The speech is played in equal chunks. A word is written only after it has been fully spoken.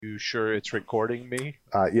You sure it's recording me?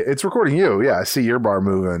 Yeah, it's recording you. Yeah, I see your bar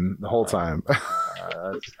moving the whole time.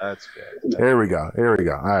 That's good. Here we go. All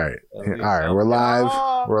right. All right. We're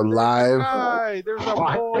live. We're live. There's a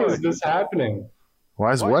Why boy. is this happening?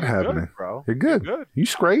 Why is what happening? Good, bro. You're good. You're good. You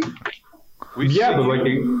straight? Yeah, but like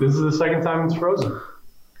this is the second time it's frozen.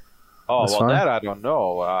 Oh, That's well, fine. that I don't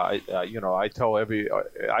know. I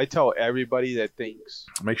tell everybody that thinks.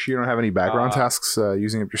 Make sure you don't have any background tasks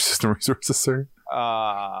using up your system resources, sir.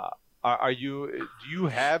 Do you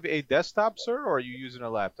have a desktop, sir, or are you using a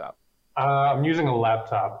laptop? I'm using a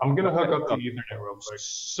laptop. I'm gonna hook up to Ethernet real quick.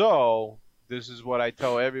 So this is what I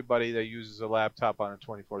tell everybody that uses a laptop on a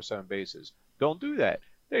 24/7 basis. Don't do that.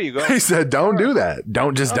 There you go. He said, "Don't do that.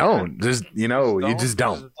 Don't just Okay. don't. Just you Don't. just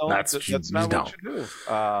don't. That's not don't. what you do.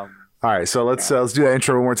 All right, so let's do that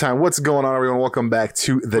intro one more time. What's going on, everyone? Welcome back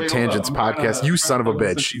to the Wait, hold Tangents up. I'm Podcast. trying You to son of a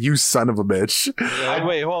listen bitch. to You son of a bitch.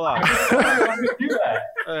 Wait, hold on. I'm gonna do that.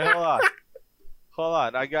 Hold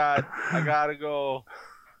on. I gotta go.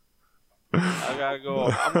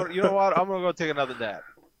 You know what? I'm gonna go take another nap.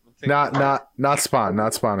 Not spawn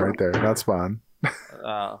right there. Not spawn.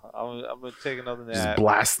 I'm gonna take another Just nap.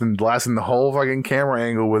 blasting the whole fucking camera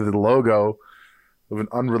angle with the logo of an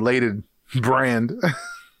unrelated brand.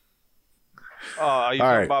 Are you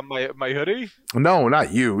All talking about my hoodie? No,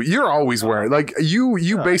 not you. You're always wearing like you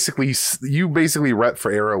basically rep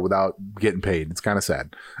for Arrow without getting paid. It's kind of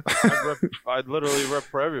sad. I literally rep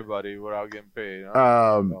for everybody without getting paid.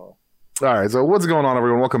 All right, so what's going on,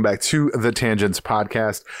 everyone? Welcome back to the Tangents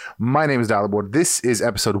Podcast. My name is Dollarboard. This is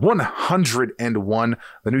episode 101.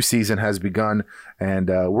 The new season has begun, and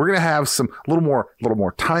we're gonna have a little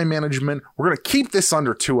more time management. We're gonna keep this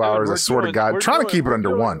under 2 hours. I swear to God, trying to keep it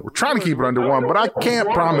under one. We're trying to keep it under one, but I can't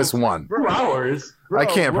promise one. 2 hours. I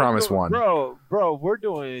can't promise one. Bro, we're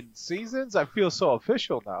doing seasons. I feel so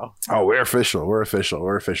official now. Oh, we're official. We're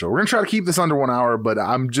gonna try to keep this under 1 hour, but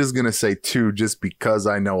I'm just gonna say 2 just because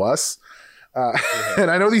I know us.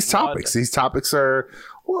 And I know these topics. These topics are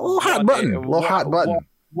a little hot button.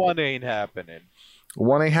 One ain't happening.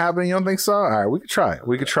 One ain't happening. You don't think so? All right, we could try.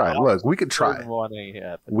 Look, we could try. One ain't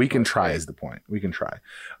happening. We can try is the point. We can try.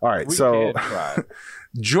 All right, We so can try.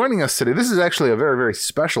 joining us today, this is actually a very, very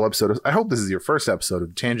special episode. I hope this is your first episode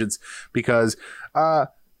of Tangents because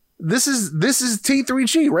this is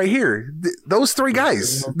T3G right here. Those 3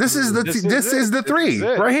 guys. This is the 3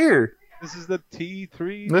 right here. This is the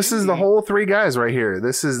T3. This is the whole 3 guys right here.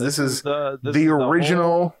 This is the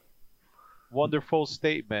original wonderful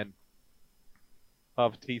statement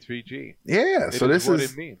of T3G. Yeah, so this what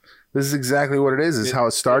it means. This is exactly what it is. This is how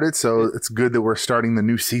it started. So it's good that we're starting the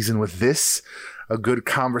new season with this. A good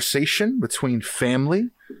conversation between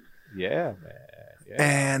family. Yeah,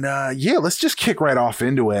 man. And let's just kick right off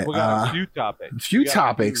into it. We got a few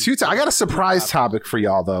topics. I got a surprise topic for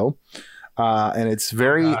y'all though. And it's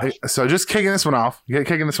very so just kicking this one off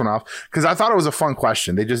because I thought it was a fun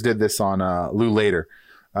question. They just did this on Lou Later.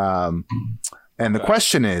 And the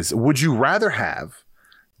question is, would you rather have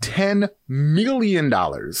 $10 million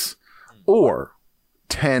or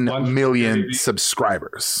 10 million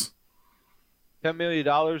subscribers? $10 million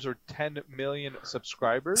or 10 million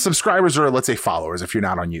subscribers? Subscribers or let's say followers if you're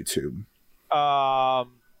not on YouTube.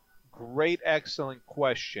 Great, excellent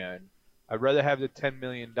question. I'd rather have the $10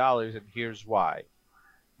 million, and here's why.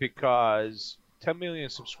 Because 10 million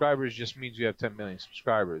subscribers just means you have 10 million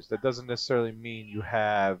subscribers. That doesn't necessarily mean you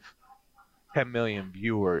have 10 million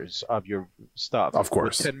viewers of your stuff. Of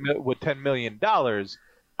course. With $10 million,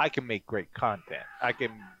 I can make great content. I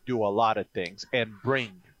can do a lot of things and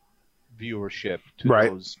bring viewership to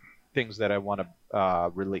those things that I want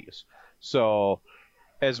to release. So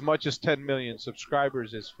as much as 10 million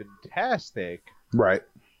subscribers is fantastic, right?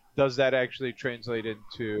 Does that actually translate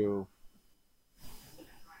into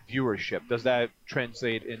viewership? Does that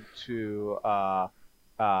translate into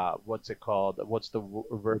what's it called? What's the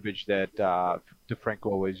verbiage that DeFranco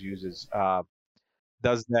always uses?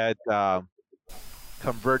 Does that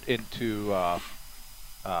convert into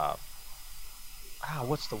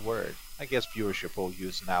what's the word? I guess viewership we'll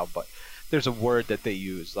use now, but there's a word that they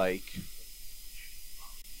use, like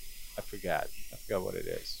I forgot what it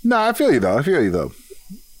is. No, I feel you though.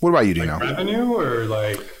 What about you, Dino? Revenue or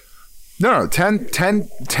like? No, 10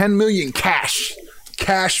 million cash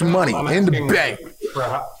money in the bank.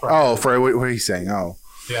 For what are you saying? Oh,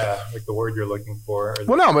 yeah, like the word you're looking for.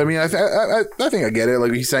 Well, no, but I mean, I think I get it.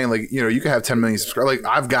 Like he's saying, like you can have 10 million subscribers. Like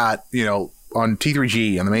I've got on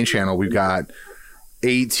T3G on the main channel, we've got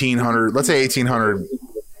 1,800. Let's say 1,800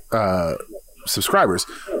 subscribers.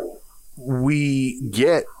 We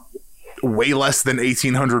get way less than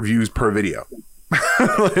 1,800 views per video.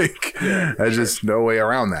 Like, there's just no way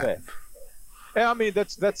around that. And I mean,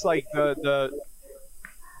 that's like the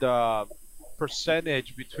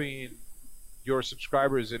percentage between your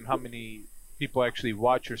subscribers and how many people actually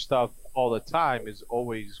watch your stuff all the time is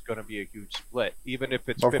always going to be a huge split, even if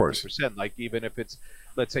it's 50%. Like, even if it's,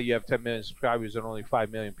 let's say you have 10 million subscribers and only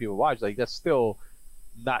 5 million people watch, like that's still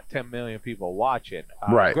not 10 million people watching.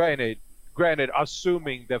 Right. Granted,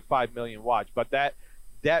 assuming that 5 million watch, but that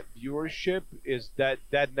viewership is that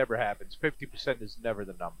never happens. 50% is never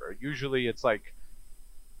the number. Usually it's like,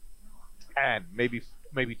 and maybe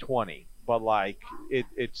 20. But like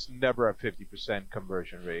it's never a 50%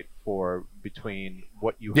 conversion rate for between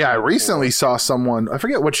what you. Yeah, I recently saw someone. I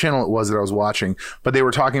forget what channel it was that I was watching, but they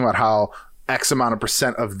were talking about how X amount of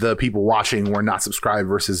percent of the people watching were not subscribed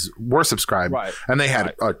versus were subscribed, right. And they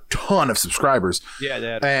had a ton of subscribers. Yeah, they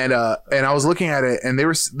had and I was looking at it, and it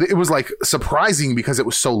was like surprising because it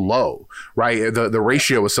was so low, right? The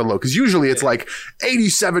ratio was so low, because usually it's like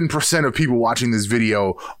 87% of people watching this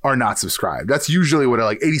video are not subscribed. That's usually what,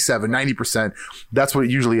 like 87, 90%. That's what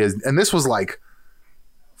it usually is, and this was like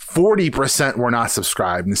 40% were not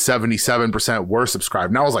subscribed and 77% were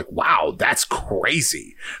subscribed. And I was like, wow, that's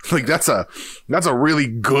crazy. Like that's a really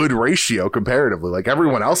good ratio comparatively. Like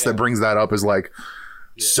everyone else that brings that up is like,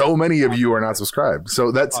 so many of you are not subscribed.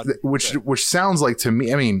 So that's, which sounds like, to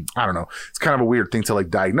me, I mean, I don't know. It's kind of a weird thing to like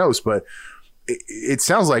diagnose, but it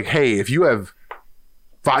sounds like, hey, if you have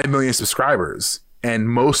 5 million subscribers and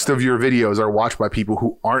most of your videos are watched by people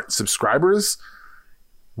who aren't subscribers,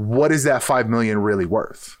 what is that 5 million really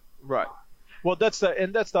worth? Right. Well, that's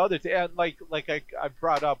the other thing. And like I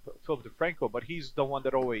brought up Philip DeFranco, but he's the one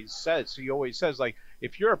that always says, like,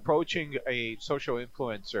 if you're approaching a social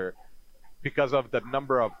influencer because of the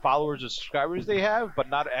number of followers or subscribers they have, but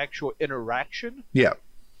not actual interaction. Yeah.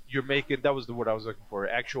 You're making, that was the word I was looking for,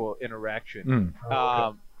 actual interaction.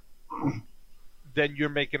 Then you're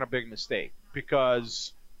making a big mistake,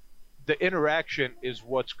 because the interaction is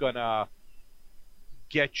what's gonna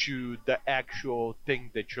get you the actual thing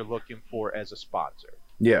that you're looking for as a sponsor.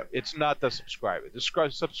 Yeah. It's not the subscriber. The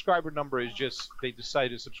subscriber number is just, they decide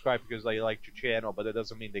to subscribe because they liked your channel, but that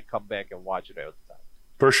doesn't mean they come back and watch it all the time.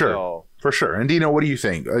 For sure. For sure. And Dino, what do you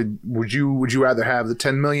think? Would you rather have the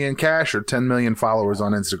 10 million cash or 10 million followers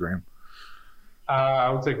on Instagram? I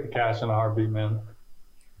would take the cash in a heartbeat, man.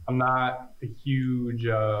 I'm not a huge,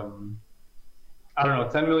 I don't know,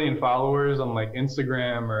 10 million followers on like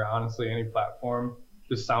Instagram or honestly any platform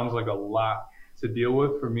just sounds like a lot to deal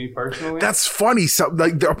with for me personally. That's funny. So,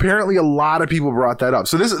 like, apparently a lot of people brought that up.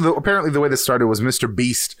 So this is apparently the way this started was Mr.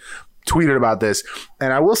 Beast tweeted about this.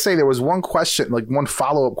 And I will say there was one question, like one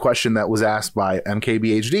follow-up question that was asked by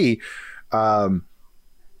MKBHD,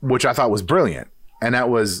 which I thought was brilliant. And that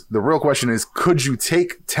was, the real question is, could you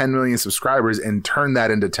take 10 million subscribers and turn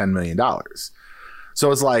that into $10 million?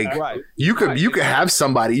 So it's like, you could have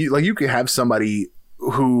somebody, like you could have somebody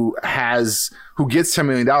who gets $10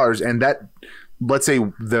 million, and that, let's say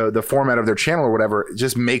the format of their channel or whatever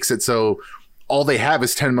just makes it so all they have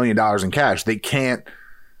is $10 million in cash. They can't,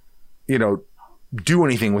 do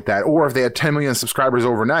anything with that. Or if they had 10 million subscribers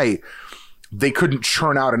overnight, they couldn't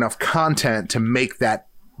churn out enough content to make that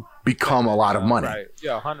become a lot of money. Right.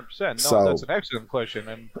 Yeah, 100%. No, so, that's an excellent question,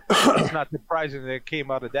 and it's not surprising that it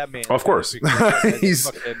came out of that man. Of course, he's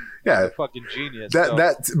a fucking genius.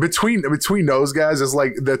 That between those guys is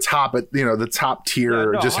like the top the top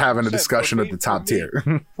tier. Just having a discussion at the top tier.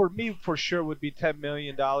 For me, for sure, would be $10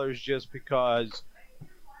 million, just because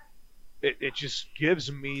it just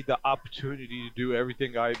gives me the opportunity to do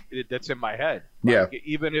everything that's in my head. Like,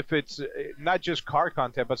 even if it's not just car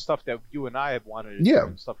content, but stuff that you and I have wanted to do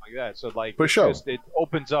and stuff like that. So like, for sure, it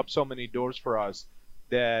opens up so many doors for us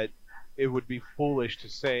that it would be foolish to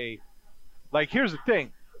say, like, here's the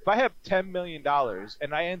thing. If I have $10 million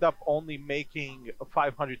and I end up only making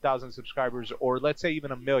 500,000 subscribers, or let's say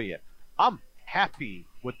even 1 million, I'm happy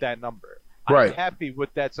with that number. I'm happy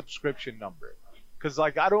with that subscription number. Because,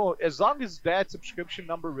 like, as long as that subscription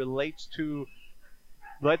number relates to,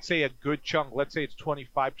 let's say, a good chunk, let's say it's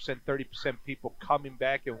 25%, 30% people coming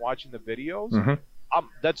back and watching the videos,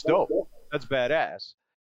 that's dope. That's badass.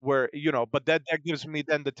 But that gives me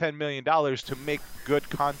then the $10 million to make good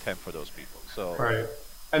content for those people. So right.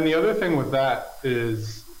 And the other thing with that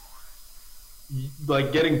is,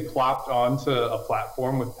 like, getting plopped onto a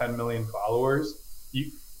platform with 10 million followers,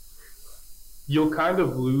 you'll kind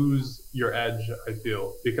of lose your edge, I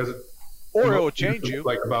feel, because it will change you,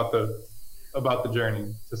 like, about the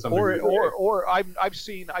journey to some degree. Or I've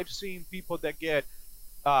seen people that get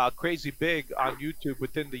crazy big on YouTube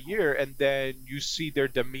within the year, and then you see their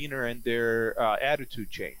demeanor and their attitude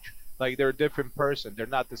change. Like they're a different person. They're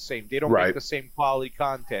not the same. They don't make the same quality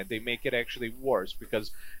content. They make it actually worse because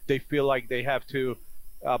they feel like they have to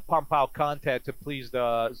pump out content to please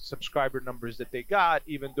the subscriber numbers that they got,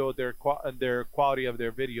 even though their quality of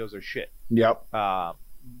their videos are shit. Yep.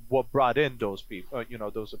 What brought in those people,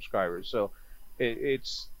 those subscribers. So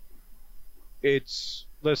it's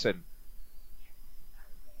listen.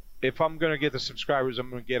 If I'm gonna get the subscribers,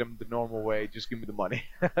 I'm gonna get them the normal way. Just give me the money.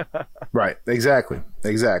 Right. Exactly.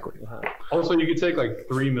 Also, you could take like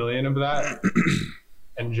 3 million of that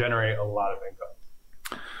and generate a lot of income.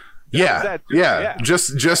 Yeah.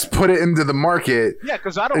 Just put it into the market. Yeah,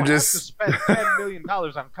 because I don't have to spend $10 million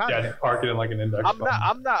on content. Yeah, just park it in like an index fund.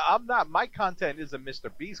 I'm not. My content isn't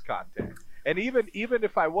Mr. Beast content. And even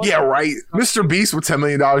if I was, Mr. Beast with $10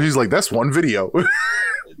 million, he's like, that's one video.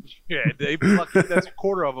 Yeah, they'd be lucky that's a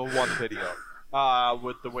quarter of one video,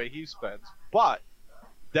 with the way he spends. But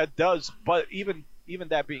even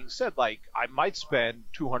that being said, like I might spend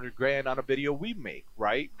 $200,000 on a video we make,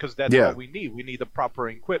 right? Because that's what we need. We need the proper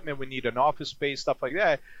equipment. We need an office space, stuff like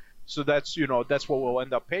that. So that's what we'll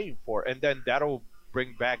end up paying for, and then that'll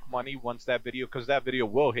bring back money once that video, because that video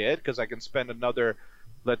will hit, because I can spend another,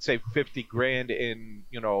 let's say, $50,000 in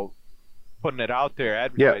putting it out there,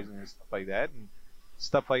 advertising and stuff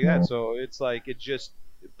like that. So it's like, it just,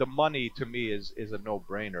 the money to me is a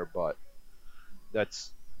no-brainer, but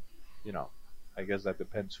that's, I guess that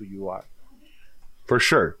depends who you are. For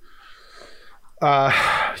sure.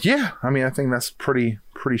 Yeah, I mean, I think that's pretty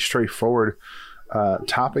straightforward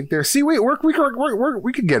topic there. See, we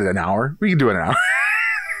could get it an hour. We can do it an hour.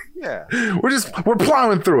 Yeah, we're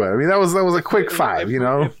plowing through it. I mean, that was a quick 5.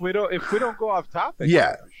 If we don't go off topic.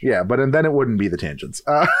 Yeah, but then it wouldn't be the tangents.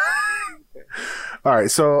 All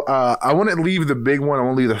right, so I want to leave the big one. I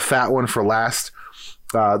want to leave the fat one for last.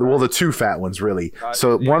 The 2 fat ones, really.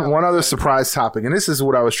 So one other surprise topic, and this is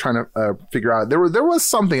what I was trying to figure out. There was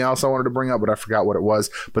something else I wanted to bring up, but I forgot what it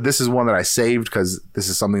was. But this is one that I saved because this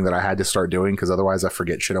is something that I had to start doing, because otherwise I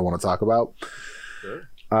forget shit I want to talk about.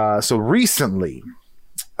 Sure. So recently,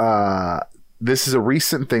 this is a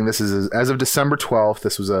recent thing. This is as of December 12th.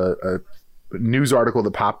 This was a news article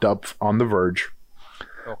that popped up on The Verge.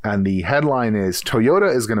 Okay. And the headline is,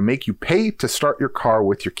 Toyota is going to make you pay to start your car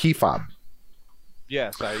with your key fob.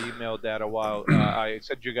 Yes, I emailed that a while. I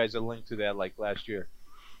sent you guys a link to that like last year.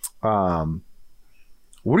 What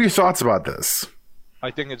are your thoughts about this?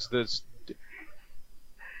 I think it's this.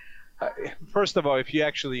 First of all, if you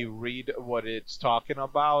actually read what it's talking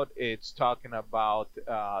about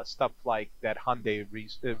stuff like that Hyundai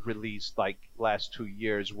released like last 2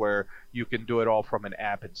 years, where you can do it all from an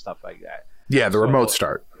app and stuff like that. Yeah, the remote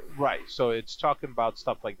start. Right. So it's talking about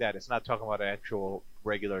stuff like that. It's not talking about an actual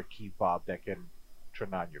regular key fob that can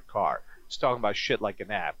turn on your car. It's talking about shit like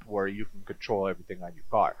an app where you can control everything on your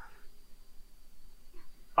car.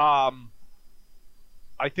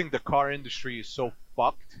 I think the car industry is so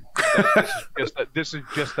fucked that this is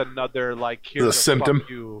just another, like, here's a symptom. Fuck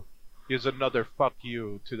you. Here's another fuck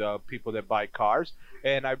you to the people that buy cars.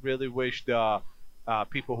 And I really wish the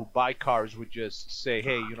people who buy cars would just say,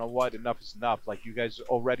 hey, you know what? Enough is enough. Like, you guys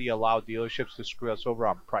already allow dealerships to screw us over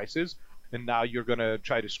on prices, and now you're going to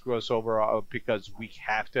try to screw us over because we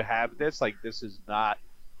have to have this. Like, this is not,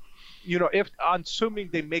 if assuming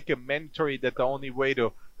they make it mandatory that the only way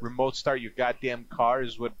to remote start your goddamn car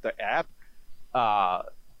is with the app,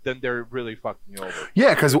 then they're really fucking you over.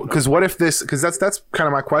 Yeah, because what if this, because that's kind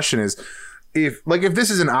of my question is, if this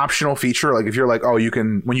is an optional feature, like if you're like, oh, you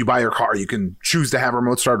can, when you buy your car, you can choose to have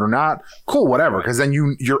remote start or not, cool, whatever. Because then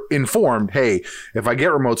you're informed, hey, if I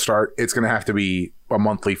get remote start, it's going to have to be a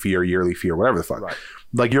monthly fee or yearly fee or whatever the fuck. Right.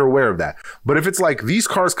 Like, you're aware of that. But if it's like, these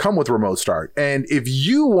cars come with remote start, and if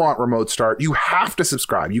you want remote start, you have to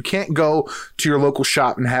subscribe. You can't go to your local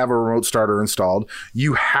shop and have a remote starter installed.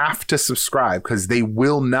 You have to subscribe, because they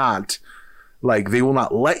will not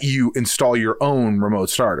let you install your own remote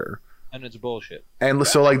starter. And it's bullshit. And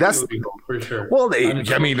so, like, that's illegal, for sure. Well,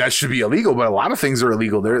 I mean, that should be illegal, but a lot of things are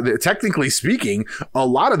illegal. They're technically speaking, a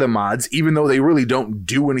lot of the mods, even though they really don't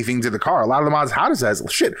do anything to the car, a lot of the mods Honda says,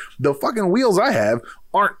 shit, the fucking wheels I have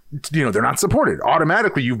aren't, they're not supported.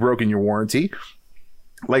 Automatically, you've broken your warranty.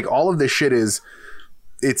 Like, all of this shit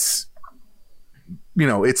it's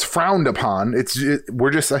frowned upon.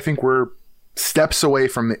 I think we're steps away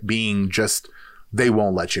from it being just, they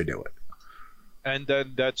won't let you do it. And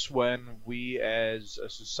then that's when we, as a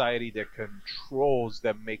society that controls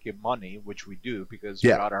them making money, which we do, because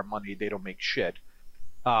without our money, they don't make shit.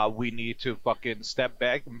 We need to fucking step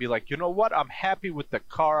back and be like, you know what? I'm happy with the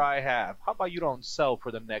car I have. How about you don't sell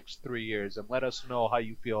for the next 3 years, and let us know how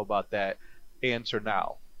you feel about that. Answer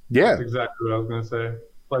now. Yeah. That's exactly what I was going to say.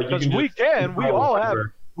 Like because we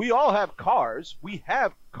all have cars. We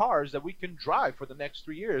have cars that we can drive for the next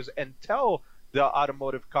 3 years and tell the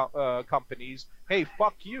automotive companies, hey,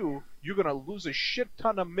 fuck you, you're gonna lose a shit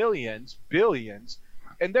ton of millions, billions,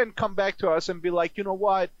 and then come back to us and be like, you know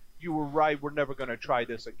what, you were right, we're never gonna try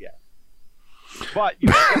this again. But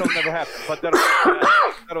that'll never happen. But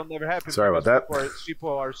that'll never happen. Sorry about that. People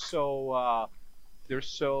are so they're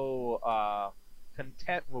so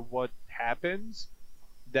content with what happens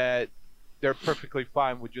that they're perfectly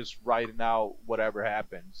fine with just writing out whatever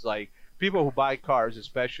happens. Like people who buy cars,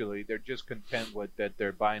 especially, they're just content with that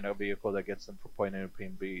they're buying a vehicle that gets them from point A to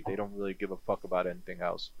point B. They don't really give a fuck about anything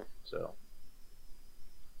else. So.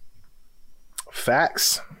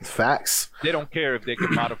 Facts. They don't care if they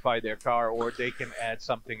can modify their car or they can add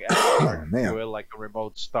something extra to it, like a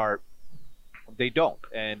remote start. They don't,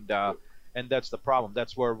 and that's the problem.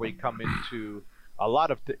 That's where we come into a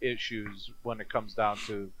lot of the issues when it comes down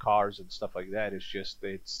to cars and stuff like that. It's just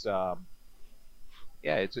it's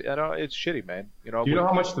shitty, man. You know. Do you know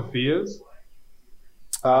how much the fee is?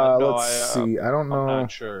 No, let's see. I don't know. I'm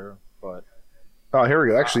not sure, but. Oh, here we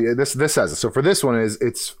go. Actually, this says it. So for this one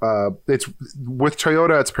it's with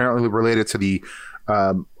Toyota. It's apparently related to the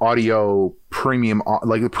audio premium,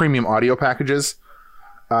 like the premium audio packages.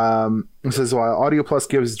 It says while Audio Plus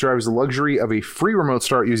gives drivers the luxury of a free remote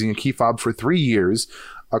start using a key fob for 3 years,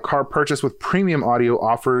 a car purchased with premium audio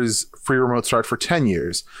offers free remote start for 10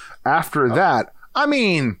 years. After that,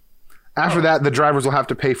 the drivers will have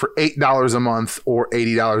to pay for $8 a month or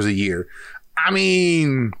 $80 a year. I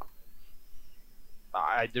mean.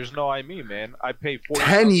 There's no man. I pay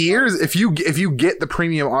 10 years. If you get the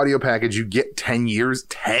premium audio package, you get 10 years.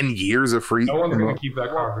 10 years of free. No one's gonna keep that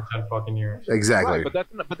car for 10 fucking years. Exactly. Right,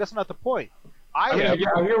 but that's not the point. I hear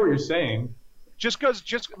what you're saying. Just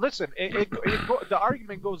listen. The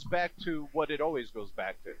argument goes back to what it always goes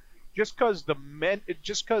back to. Just because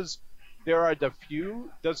there are the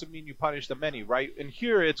few doesn't mean you punish the many, right? And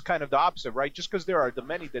here it's kind of the opposite, right? Just because there are the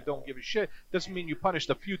many that don't give a shit doesn't mean you punish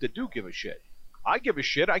the few that do give a shit. I give a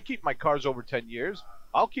shit. I keep my cars over 10 years.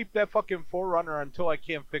 I'll keep that fucking 4Runner until I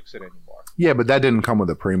can't fix it anymore. Yeah, but that didn't come with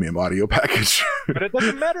a premium audio package. But it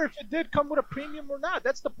doesn't matter if it did come with a premium or not.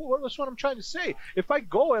 That's what I'm trying to say. If I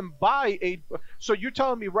go and buy so you're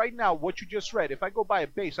telling me right now what you just read, if I go buy a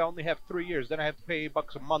base, I only have 3 years, then I have to pay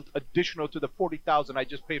 $8 a month additional to the $40,000 I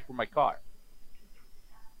just paid for my car.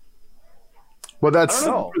 Well, that's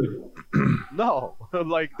no. No.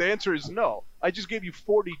 Like the answer is no. I just gave you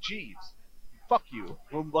 40 G's. Fuck you.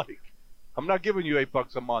 I'm not giving you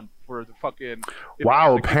 $8 a month for the fucking.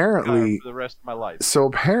 Wow. Apparently, for the rest of my life. So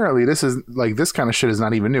apparently, this kind of shit is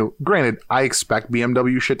not even new. Granted, I expect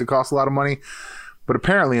BMW shit to cost a lot of money, but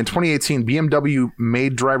apparently in 2018, BMW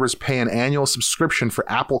made drivers pay an annual subscription for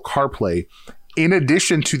Apple CarPlay, in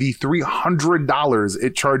addition to the $300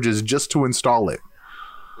 it charges just to install it.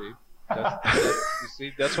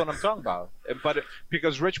 That's what I'm talking about. But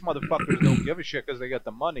because rich motherfuckers don't give a shit because they get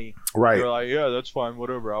the money, right? They're like, yeah, that's fine,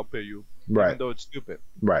 whatever, I'll pay you, right? Even though it's stupid,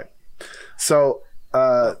 right? So,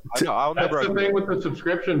 I'll never. That's the thing with the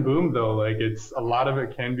subscription boom, though. Like, it's a lot of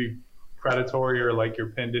it can be predatory, or like you're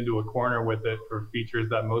pinned into a corner with it for features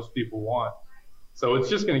that most people want. So it's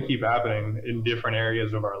just going to keep happening in different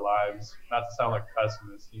areas of our lives. Not to sound like a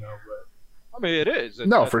pessimist, but. I mean, it is.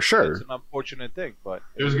 For sure. It's an unfortunate thing, but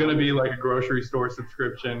there's going to be like a grocery store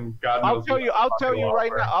subscription. God knows. I'll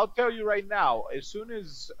tell you right now. As soon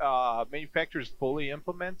as manufacturers fully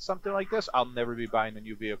implement something like this, I'll never be buying a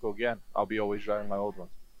new vehicle again. I'll be always driving my old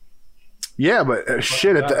ones. Yeah, but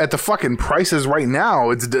shit, at the fucking prices right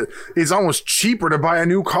now, it's almost cheaper to buy a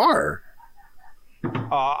new car.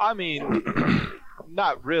 I mean,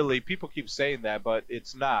 not really. People keep saying that, but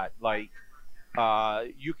it's not. Like,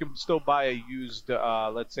 you can still buy a used,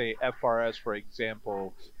 let's say FRS, for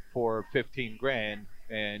example, for $15,000,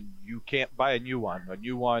 and you can't buy a new one. A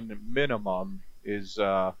new one minimum is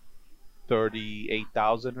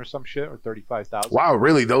 $38,000 or some shit, or $35,000. Wow,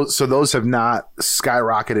 really? Those have not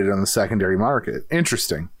skyrocketed on the secondary market.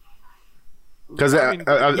 Interesting. Because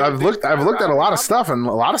I've looked at a lot of stuff, and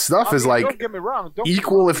a lot of stuff is like, don't get me wrong,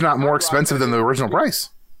 equal if not more expensive than the original price.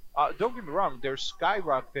 Don't get me wrong, they're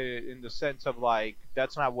skyrocketed in the sense of like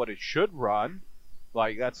that's not what it should run.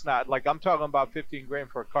 Like that's not like I'm talking about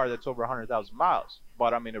 $15,000 for a car that's over 100,000 miles.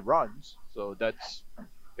 But I mean it runs, so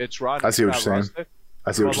it's run. I see what you're saying.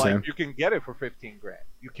 I see what you're saying. You can get it for $15,000.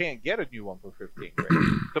 You can't get a new one for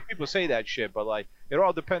 $15,000. So people say that shit, but like it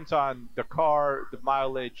all depends on the car, the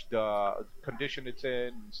mileage, the condition it's in,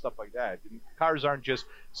 and stuff like that. And cars aren't just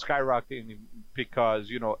skyrocketing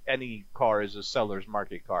because any car is a seller's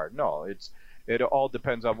market car. No, It all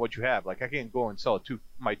depends on what you have. Like I can't go and sell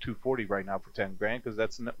my 240 right now for 10 grand because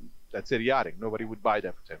that's idiotic. Nobody would buy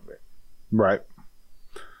that for 10 grand. Right.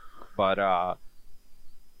 But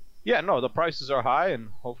yeah, no, the prices are high,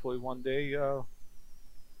 and hopefully one day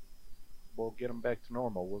we'll get them back to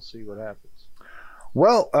normal. We'll see what happens.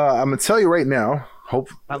 Well, I'm gonna tell you right now.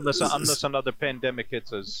 Unless another pandemic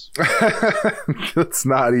hits us. Let's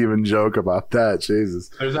not even joke about that. Jesus.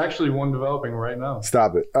 There's actually one developing right now.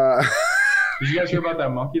 Stop it. Did you guys hear about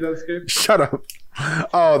that monkey that escaped? Shut up.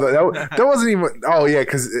 Oh, that wasn't even. Oh, yeah,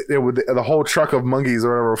 because the whole truck of monkeys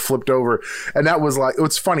or whatever flipped over, and that was like.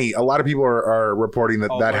 It's funny. A lot of people are reporting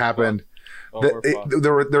that happened.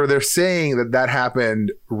 They're saying that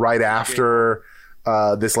happened right after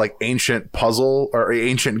this like ancient puzzle or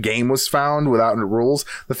ancient game was found without rules.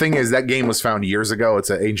 The thing is, that game was found years ago.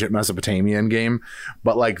 It's an ancient Mesopotamian game,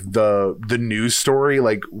 but like the news story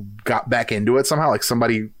like got back into it somehow. Like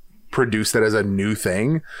somebody produced it as a new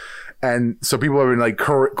thing. And so people have been like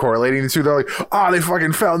correlating the two. They're like, they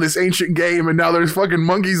fucking found this ancient game and now there's fucking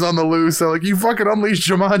monkeys on the loose. They're like, you fucking unleashed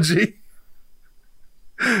Jumanji.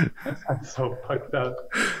 That's so fucked up.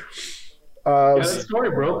 Yeah, the story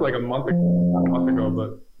broke like a month ago,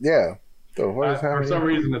 but yeah. So for some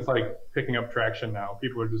reason it's like picking up traction now.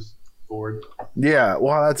 People are just bored. Yeah,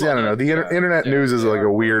 well, I don't know. The internet news is like a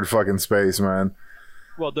weird fucking space, man.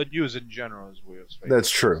 Well, the news in general is weird. That's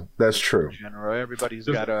true. In general, everybody's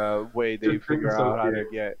got a way they figure out how to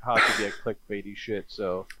get clickbaity shit.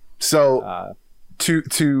 So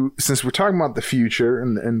to since we're talking about the future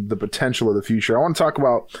and the potential of the future, I want to talk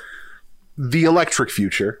about the electric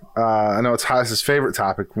future. I know it's Haas's favorite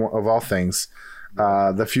topic of all things.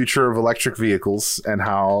 The future of electric vehicles and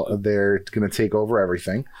how they're going to take over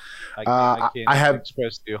everything. I can't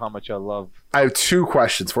express to you how much I love. I have two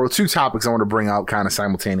topics I want to bring out kind of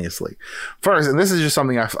simultaneously. First, and this is just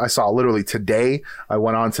something I saw literally today. I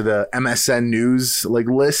went on to the MSN News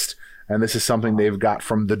list, and this is something they've got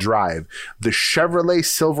from The Drive. The Chevrolet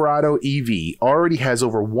Silverado EV already has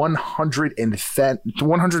over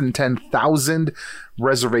 110,000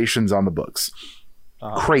 reservations on the books.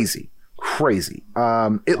 Crazy.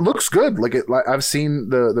 It looks good. I've seen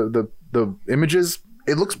the images.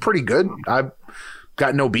 It looks pretty good. I've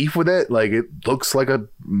got no beef with it. Like it looks like a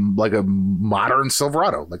modern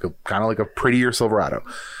Silverado, kind of like a prettier Silverado.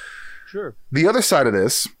 Sure. The other side of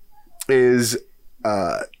this is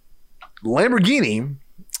Lamborghini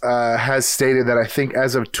has stated that I think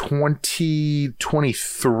as of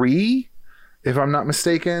 2023, if I'm not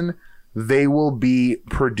mistaken, they will be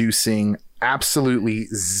producing absolutely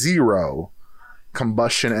zero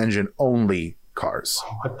combustion engine only cars.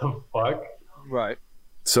 What the fuck? Right.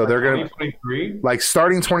 So they're going to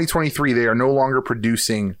starting 2023, they are no longer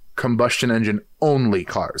producing combustion engine only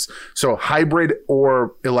cars. So hybrid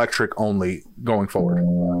or electric only going forward.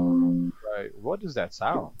 Right. What does that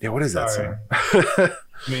sound? Yeah, what does that sound?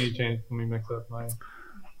 Let me mix up mine.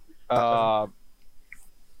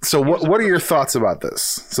 So what are your thoughts about this?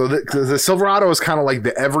 So the Silverado is kind of like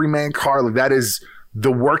the everyman car. Like that is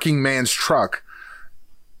the working man's truck.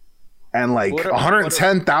 And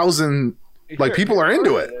 110,000 people are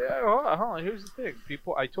into it. Hold on. Here's the thing.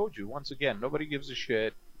 People, I told you once again, nobody gives a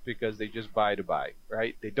shit because they just buy to buy,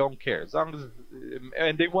 right? They don't care as long as,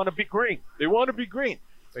 and they want to be green.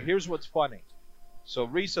 But here's what's funny. So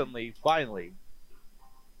recently, finally,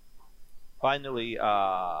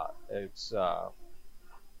 it's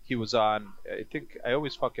he was on. I think I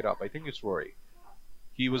always fuck it up. I think it's Rory.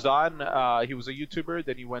 He was on. He was a YouTuber.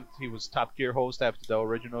 Then he was Top Gear host after the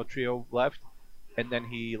original trio left. And then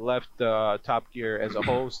he left Top Gear as a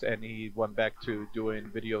host, and he went back to doing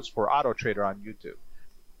videos for Auto Trader on YouTube.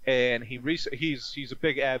 And he's a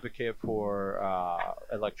big advocate for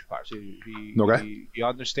electric cars. He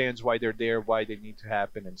understands why they're there, why they need to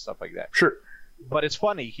happen, and stuff like that. Sure. But it's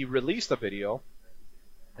funny. He released a video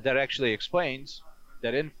that actually explains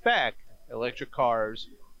that in fact electric cars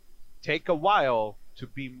take a while to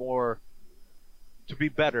be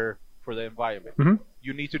better for the environment. Mm-hmm.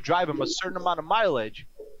 You need to drive them a certain amount of mileage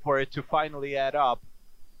for it to finally add up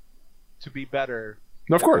to be better.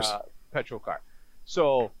 Of course. Petrol car.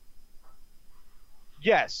 So,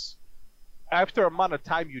 yes, after amount of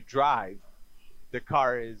time you drive, the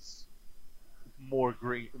car is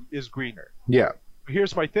greener. Yeah.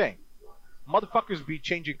 Here's my thing. Motherfuckers be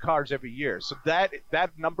changing cars every year. So that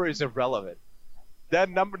number is irrelevant. That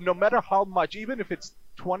number, no matter how much, even if it's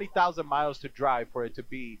 20,000 miles to drive for it to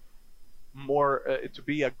be to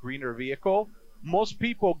be a greener vehicle, most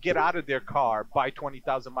people get out of their car by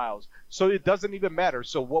 20,000 miles. So it doesn't even matter.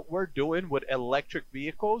 So what we're doing with electric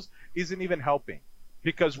vehicles isn't even helping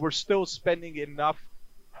because we're still spending enough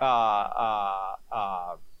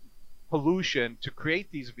pollution to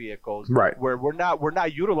create these vehicles, Right. where we're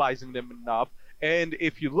not utilizing them enough. And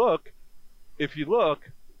if you look,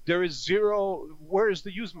 there is zero. Where is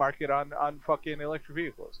the used market on fucking electric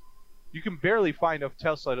vehicles? You can barely find a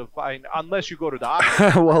Tesla to find unless you go to the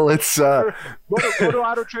auto. Well, it's go to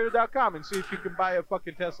autotrader.com and see if you can buy a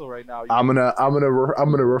fucking Tesla right now. I'm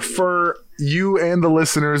gonna refer you and the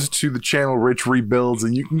listeners to the channel Rich Rebuilds,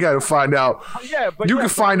 and you can kind of find out. You can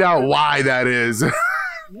find out why that is.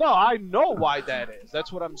 No, I know why that is.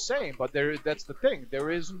 That's what I'm saying. But that's the thing. There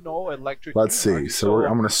is no electric. Let's see. So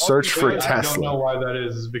I'm gonna search for Tesla. I don't know why that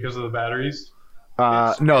is because of the batteries.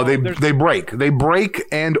 No, they break. They break,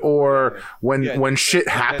 and or when shit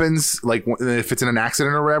happens, like if it's in an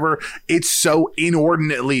accident or whatever, it's so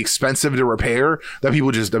inordinately expensive to repair that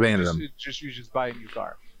people just abandon them. You just buy a new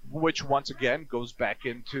car, which once again goes back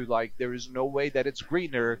into like there is no way that it's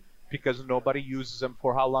greener because nobody uses them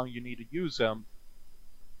for how long you need to use them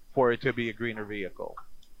for it to be a greener vehicle.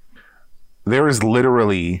 There is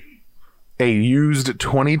literally a used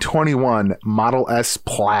 2021 Model S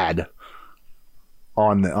Plaid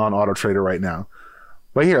on AutoTrader right now.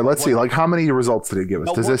 But here, let's see. Like, how many results did it give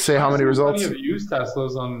us? Does it say how many results? Plenty of used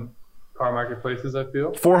Teslas on car marketplaces, I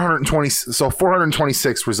feel. 420. So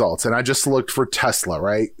 426 results, and I just looked for Tesla,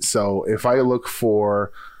 right? So if I look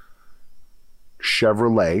for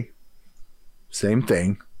Chevrolet, same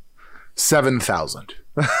thing, 7,000.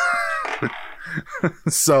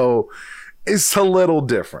 So it's a little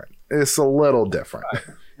different.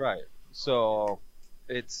 Right. So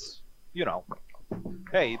it's,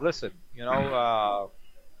 hey, listen, go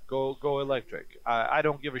electric. I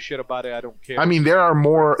don't give a shit about it. I don't care. I mean, there are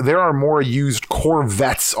more used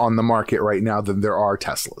Corvettes on the market right now than there are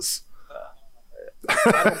Teslas.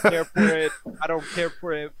 I don't care for it. I don't care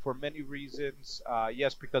for it for many reasons.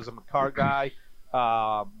 Yes, because I'm a car guy,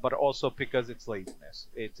 but also because it's laziness.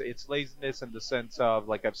 It's laziness in the sense of,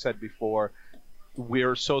 like I've said before,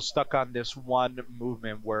 we're so stuck on this one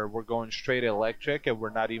movement where we're going straight electric and we're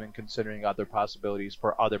not even considering other possibilities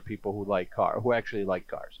for other people who actually like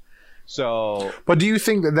cars. So, but do you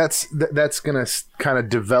think that's going to kind of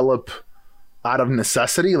develop out of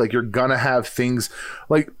necessity? Like, you're going to have things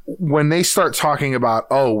like when they start talking about,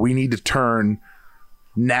 oh, we need to turn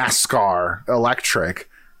NASCAR electric,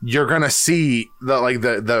 you're gonna see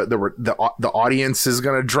the audience is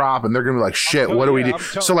gonna drop, and they're gonna be like, shit, what do we do?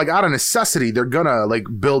 So like, out of necessity, they're gonna like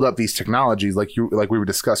build up these technologies like we were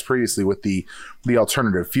discussed previously with the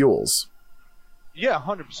alternative fuels. Yeah,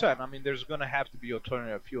 100%. I mean, there's gonna have to be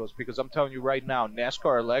alternative fuels because I'm telling you right now,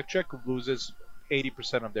 NASCAR electric loses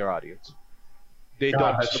 80% of their audience.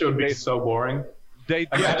 That should be so boring.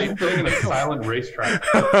 Imagine putting in a silent racetrack.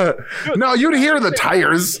 No, you'd hear the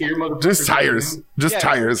tires. Just tires.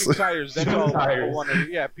 Tires. That's all people want to.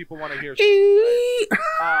 Yeah, people want to hear.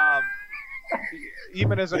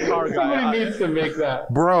 Even as a car guy, somebody needs to make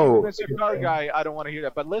that, bro. Even as a car guy, I don't want to hear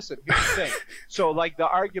that. But listen, here's the thing. So, like, the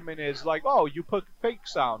argument is like, oh, you put fake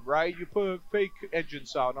sound, right? You put fake engine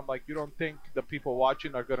sound. I'm like, you don't think the people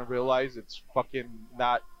watching are gonna realize it's fucking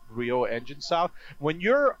not real engine sound? When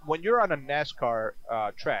you're on a NASCAR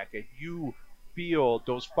track and you feel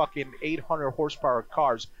those fucking 800 horsepower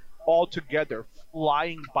cars all together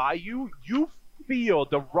flying by you, you feel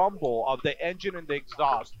the rumble of the engine and the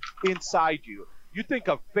exhaust inside you. You think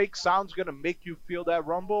a fake sound's gonna make you feel that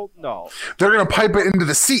rumble? No. They're gonna pipe it into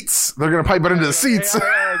the seats. They're gonna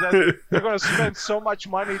spend so much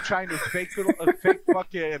money trying to fake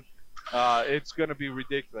fucking. It's gonna be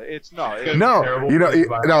ridiculous. It's no.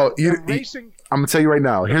 Racing, I'm gonna tell you right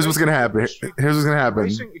now. Here's what's gonna happen. Hold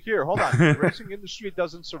on. The racing industry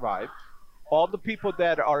doesn't survive. All the people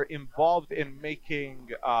that are involved in making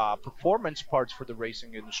performance parts for the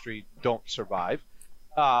racing industry don't survive.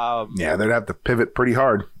 Yeah, they'd have to pivot pretty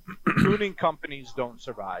hard. Tuning companies don't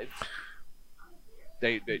survive.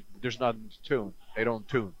 There's nothing to tune. They don't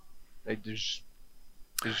tune. I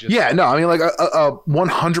mean, like a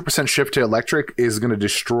 100% shift to electric is going to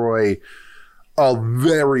destroy a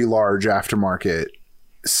very large aftermarket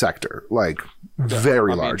sector, like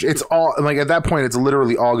very large. It's all like at that point, it's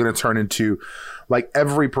literally all going to turn into like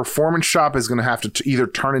every performance shop is going to have to either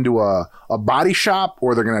turn into a body shop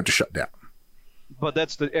or they're going to have to shut down. But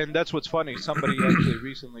that's what's funny. Somebody actually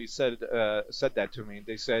recently said that to me.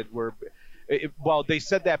 They said they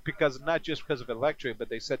said that not just because of electric, but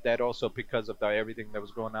they said that also because of everything that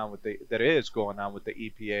was going on with the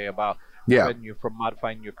EPA about preventing you from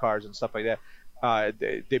modifying your cars and stuff like that.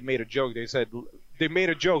 They made a joke. They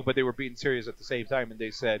made a joke, but they were being serious at the same time. And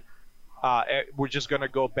they said, we're just going to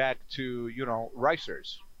go back to,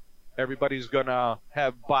 ricers. Everybody's gonna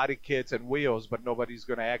have body kits and wheels, but nobody's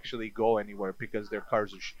gonna actually go anywhere because their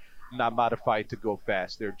cars are not modified to go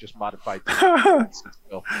fast. They're just modified to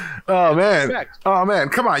go. Oh man! Oh man!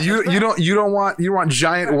 Come on! You don't want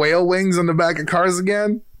giant whale wings on the back of cars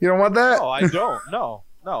again? You don't want that? No, I don't. No,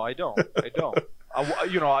 I don't.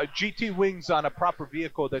 GT wings on a proper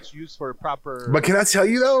vehicle that's used for a proper. But can I tell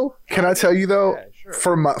you though? Yeah, sure.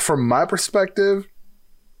 From my perspective,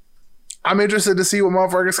 I'm interested to see what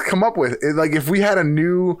motherfuckers come up with. Like if we had a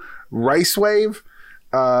new Rice Wave,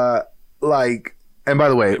 like. And by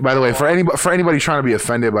the way, for anybody trying to be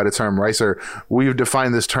offended by the term racer, we've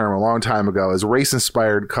defined this term a long time ago as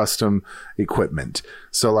race-inspired custom equipment.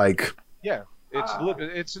 So, like, yeah,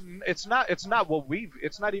 it's not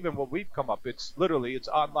even what we've come up. It's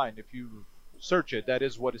online. If you search it, that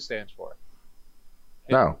is what it stands for.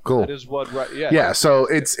 Oh, cool. That is what. Yeah. Yeah. So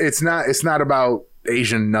it's not about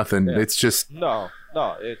Asian nothing. Yeah. It's just no.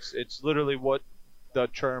 It's literally what the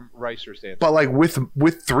term ricer stands. But like with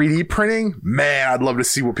 3D printing, man, I'd love to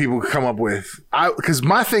see what people come up with. Because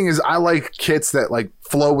my thing is, I like kits that like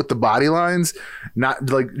flow with the body lines. Not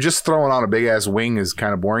like just throwing on a big ass wing is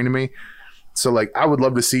kind of boring to me. So like, I would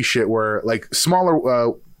love to see shit where like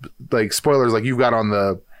smaller, like spoilers like you've got on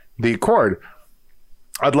the Accord.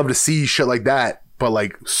 I'd love to see shit like that, but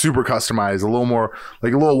like super customized, a little more,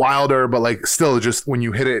 like a little wilder, but like still just when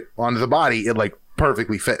you hit it onto the body, it like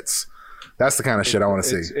perfectly fits. That's the kind of shit I want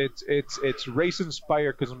to see. It's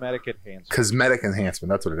race-inspired cosmetic enhancement. Cosmetic enhancement.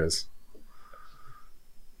 That's what it is.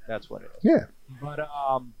 That's what it is. Yeah. But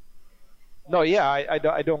no, yeah,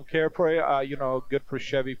 I don't care for it. Good for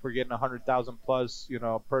Chevy for getting 100,000 plus.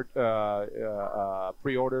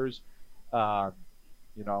 Pre-orders. The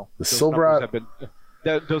Silverado.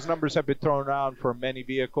 Those numbers have been thrown around for many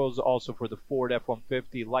vehicles. Also for the Ford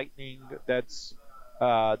F-150 Lightning. That's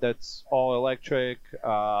all electric.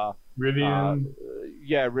 Rivian.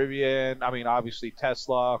 Rivian. I mean, obviously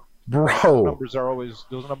Tesla. Bro. Those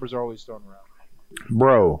numbers are always thrown around.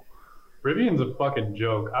 Bro. Rivian's a fucking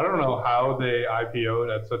joke. I don't know how they IPO'd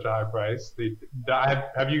at such a high price.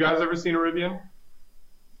 Have you guys ever seen a Rivian?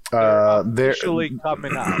 They're actually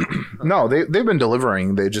coming out. No, they've been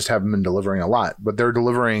delivering. They just haven't been delivering a lot, but they're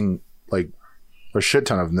delivering like a shit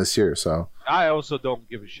ton of them this year. So I also don't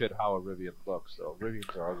give a shit how a Rivian looks. Though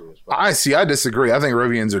Rivians are ugly as fuck. I disagree. I think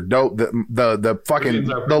Rivians are dope. The fucking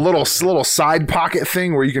the little side pocket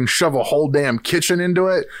thing where you can shove a whole damn kitchen into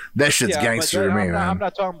it. That shit's gangster to me, man. I'm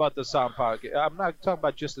not talking about the sound pocket. I'm not talking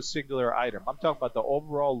about just a singular item. I'm talking about the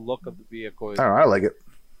overall look of the vehicle. I like it.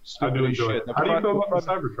 I do enjoy it. How do you feel about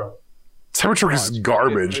the Cybertruck? Cybertruck is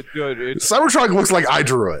garbage. Cybertruck looks like I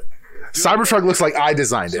drew it. Cybertruck looks like I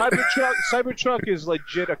designed it. Cybertruck is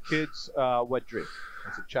legit a kid's wet dream.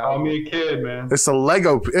 As a child. Call me a kid, man. It's a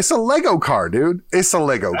Lego car, dude. It's a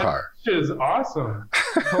Lego car. That shit is awesome.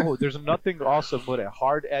 No, there's nothing awesome with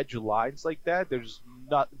hard edge lines like that. There's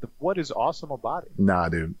not. What is awesome about it? Nah,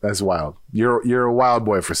 dude, that's wild. You're a wild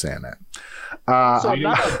boy for saying that.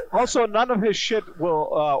 None of his shit will,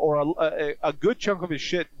 or a good chunk of his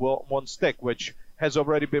shit won't stick, which has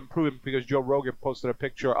already been proven because Joe Rogan posted a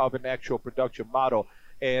picture of an actual production model,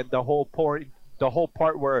 and the whole part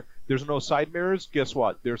where there's no side mirrors, guess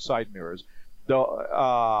what? There's side mirrors.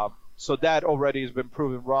 So that already has been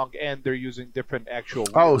proven wrong, and they're using different actual.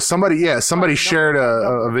 Oh, somebody shared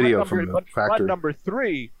a video from the factory. But number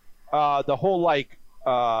 3, the whole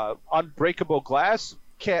unbreakable glass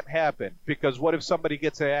can't happen because what if somebody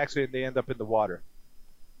gets in an accident and they end up in the water?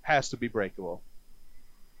 Has to be breakable.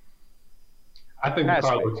 I think the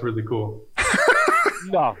car looks really cool.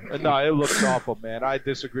 No, it looks awful, man. I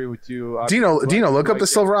disagree with you. Dino, look up the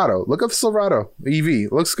Silverado. Look up the Silverado EV.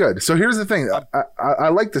 It looks good. So here's the thing. I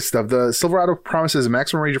like this stuff. The Silverado promises a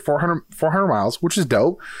maximum range of 400 miles, which is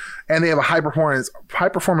dope. And they have a high performance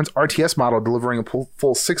RTS model delivering a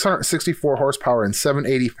full 664 horsepower and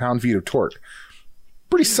 780 pound-feet of torque.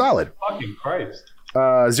 Pretty solid. Fucking Christ.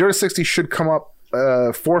 0 to 60 should come up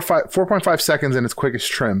 4.5 seconds in its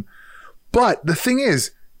quickest trim. But the thing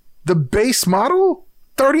is, the base model,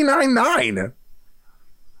 $39,900.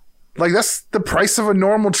 Like, that's the price of a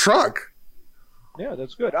normal truck. Yeah,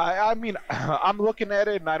 that's good. I mean, I'm looking at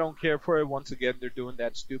it and I don't care for it. Once again, they're doing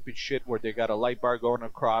that stupid shit where they got a light bar going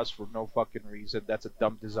across for no fucking reason. That's a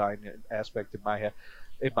dumb design aspect in my head.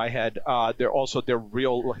 Their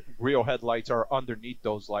real headlights are underneath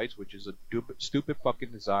those lights, which is a stupid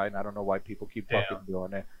fucking design. I don't know why people keep fucking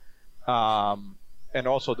doing it. And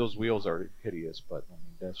also those wheels are hideous, but I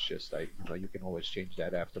mean that's just you can always change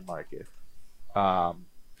that aftermarket.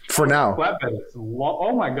 For now.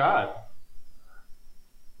 Oh my god.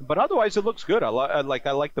 But otherwise, it looks good. I like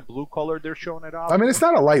the blue color they're showing it off. I mean, it's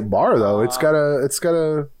not a light bar though. It's got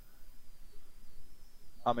a.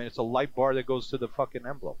 I mean, it's a light bar that goes to the fucking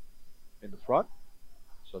emblem in the front.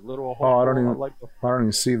 It's a little. I don't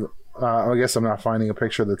even see the. I guess I'm not finding a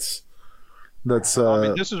picture that's. I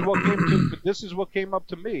mean, this is what came up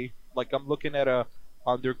to me. Like I'm looking at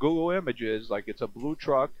on their Google Images, like it's a blue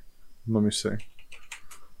truck. Let me see.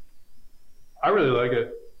 I really like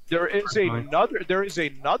it. There is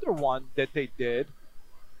another one that they did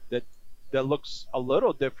that looks a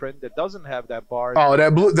little different. That doesn't have that bar. Oh,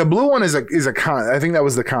 the blue one is a con. I think that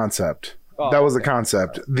was the concept. That was the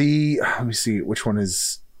concept. Let me see which one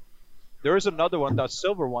is. There is another one, the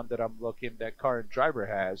silver one that I'm looking that Car and Driver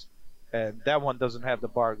has, and that one doesn't have the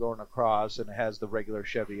bar going across, and it has the regular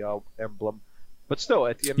Chevy emblem. But still,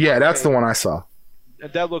 at the end. Yeah, that's the one I saw.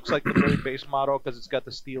 And that looks like the very base model because it's got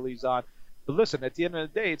the steelies on. But listen, at the end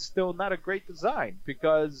of the day, it's still not a great design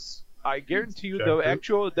because I guarantee you the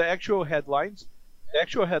actual headlights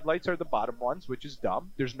are the bottom ones, which is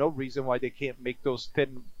dumb. There's no reason why they can't make those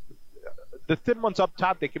the thin ones up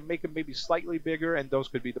top. They can make them maybe slightly bigger, and those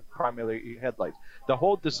could be the primary headlights. The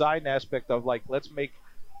whole design aspect of like let's make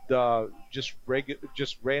the just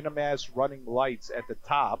random ass running lights at the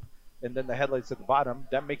top, and then the headlights at the bottom.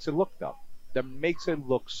 That makes it look dumb. That makes it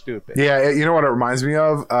look stupid. Yeah, you know what it reminds me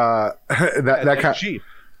of? That kind Jeep.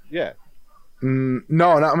 Yeah.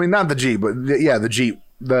 No, I mean not the Jeep, but the Jeep.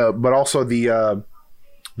 But also the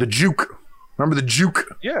Juke. Remember the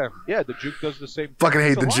Juke? Yeah, the Juke does the same. Fucking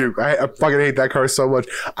hate the Juke. I fucking hate that car so much.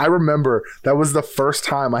 I remember that was the first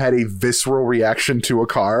time I had a visceral reaction to a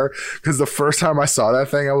car because the first time I saw that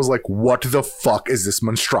thing, I was like, "What the fuck is this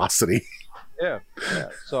monstrosity?" Yeah.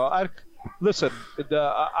 So listen,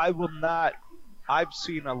 I will not. I've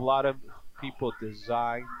seen a lot of people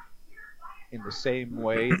design in the same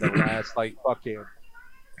way the last like fucking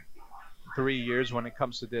 3 years when it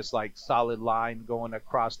comes to this like solid line going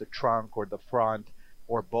across the trunk or the front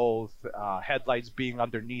or both, headlights being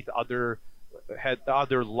underneath other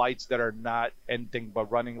lights that are not anything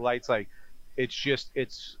but running lights. Like it's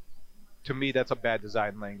to me that's a bad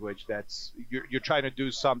design language. That's you're trying to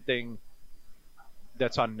do something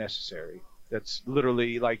that's unnecessary. That's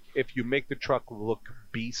literally like if you make the truck look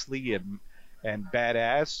beastly and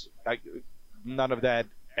badass, none of that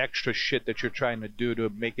extra shit that you're trying to do to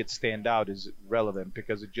make it stand out is relevant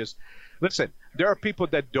because it just listen, there are people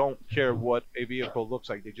that don't care what a vehicle looks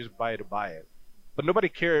like. They just buy it to buy it. But nobody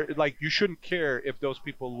cares. Like you shouldn't care if those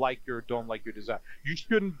people like or don't like your design. You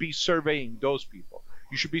shouldn't be surveying those people.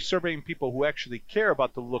 You should be surveying people who actually care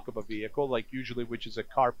about the look of a vehicle, like usually which is a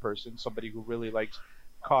car person, somebody who really likes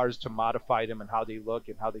cars to modify them and how they look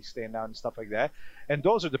and how they stand out and stuff like that. And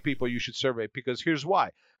those are the people you should survey because here's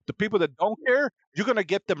why. The people that don't care, you're going to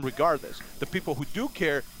get them regardless. The people who do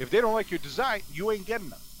care, if they don't like your design, you ain't getting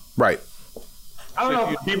them. Right. I don't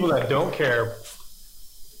know if people that don't care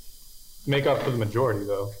make up for the majority,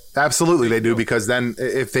 though. Absolutely, they do because then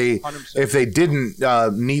if they didn't,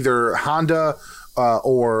 neither Honda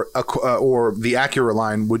or the Acura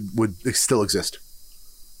line would still exist.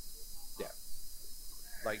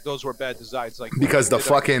 Like those were bad designs. Like because the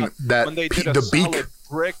fucking the beak,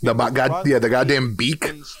 brick the goddamn beak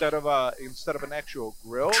instead of an actual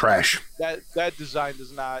grill. Trash. That design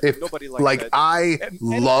does not. Nobody likes like that. I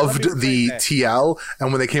loved the TL,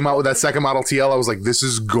 and when they came out with that second model TL, I was like, this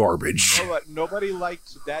is garbage. Nobody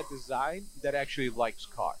likes that design that actually likes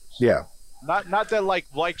cars. Yeah. Not that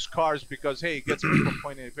likes cars because hey, it gets me from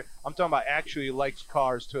point A to B. I'm talking about actually likes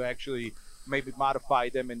cars to actually maybe modify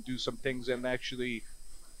them and do some things and actually.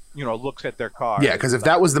 Looks at their car. Yeah, because if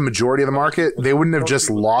that was the majority of the market, they wouldn't have just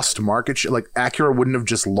lost market share. Like Acura wouldn't have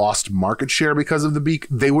just lost market share because of the beak.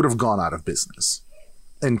 They would have gone out of business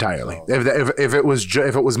entirely. If it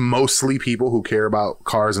was mostly people who care about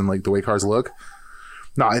cars and like the way cars look.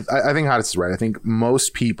 No, I think Hodges is right. I think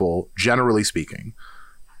most people, generally speaking,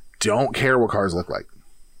 don't care what cars look like.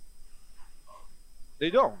 They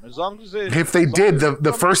don't. As long as if they did,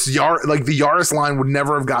 the first the Yaris line would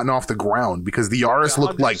never have gotten off the ground because the Yaris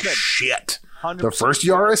looked like shit. The first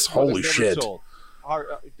Yaris, holy shit. Hell,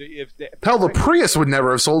 the Prius would never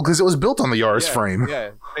have sold because it was built on the Yaris frame. Yeah,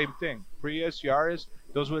 same thing. Prius, Yaris,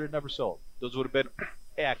 those would have never sold. Those would have been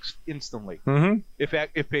axed instantly. Mm-hmm.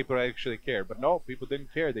 If people actually cared, but no, people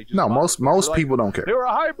didn't care. They just most people don't care. They were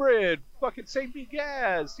a hybrid. Fucking save me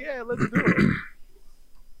gas. Yeah, let's do it.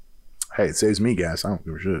 Hey, it saves me gas. I don't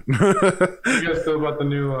give a shit. What do you guys feel about the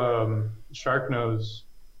new Shark Nose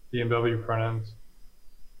BMW front ends?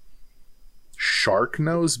 Shark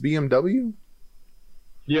Nose BMW?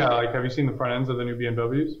 Yeah, like have you seen the front ends of the new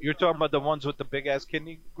BMWs? You're talking about the ones with the big ass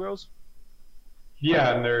kidney grills?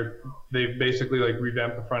 Yeah, and they basically like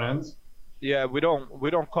revamped the front ends. Yeah, we don't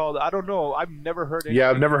call it. I don't know. I've never heard it.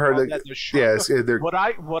 Yeah, I've never heard that. Yes,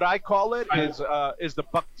 what I call it is the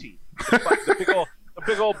buck teeth. The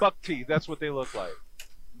big old buck teeth. That's what they look like.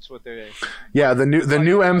 That's what they. Yeah, the new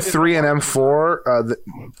M3 and M4,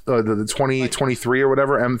 the 2023 or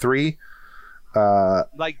whatever M3.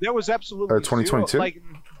 Like there was absolutely 2022. Like,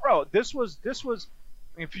 bro, this was.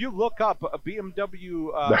 If you look up a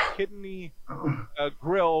BMW kidney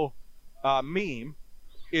grill meme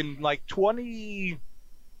in like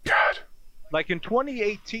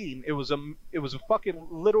 2018, it was a fucking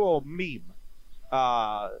literal meme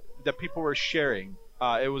that people were sharing.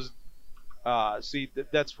 It was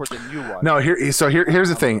that's for the new one. No, here's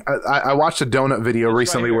the thing. I watched a donut video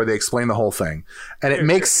recently where they explained the whole thing, and it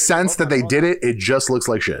makes sense that they did it. It just looks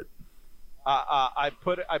like shit. I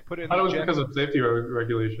put in. I don't know because of safety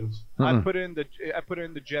regulations. I put in the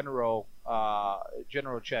general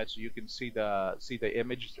chat so you can see the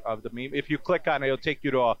image of the meme. If you click on it, it'll take you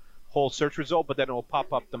to a whole search result, but then it'll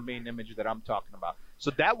pop up the main image that I'm talking about. So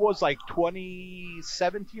that was like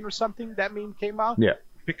 2017 or something. That meme came out. Yeah.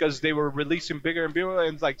 Because they were releasing bigger and bigger,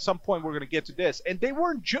 and like some point we're gonna get to this, and they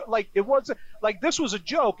weren't like it wasn't like this was a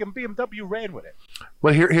joke, and BMW ran with it.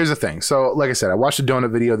 Well, here's the thing. So, like I said, I watched a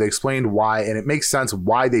donut video. They explained why, and it makes sense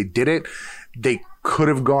why they did it. They could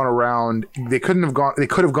have gone around. They could have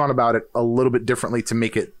gone about it a little bit differently to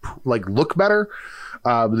make it like look better.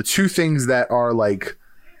 The two things that are like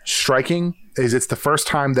striking is it's the first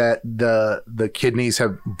time that the kidneys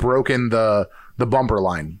have broken the bumper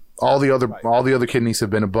line. All the other kidneys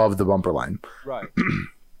have been above the bumper line. Right.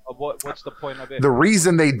 What's the point of it? The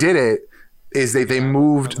reason they did it is they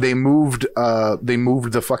moved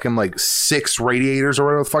the fucking like 6 radiators or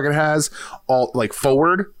whatever the fuck it has all like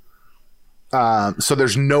forward. So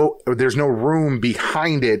there's no room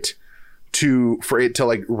behind it for it to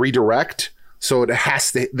like redirect. So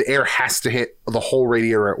the air has to hit the whole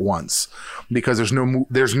radiator at once because there's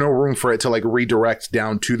no room for it to like redirect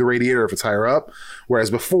down to the radiator if it's higher up.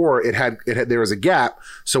 Whereas before there was a gap,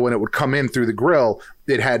 so when it would come in through the grill,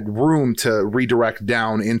 it had room to redirect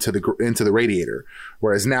down into the radiator.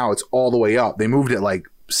 Whereas now it's all the way up. They moved it like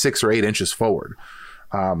 6 or 8 inches forward.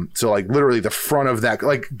 So like literally the front of that,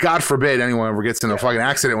 like God forbid anyone ever gets in a fucking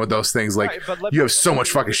accident with those things. Like you have so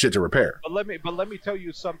much fucking shit to repair. But let me tell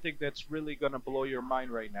you something that's really gonna blow your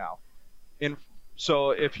mind right now.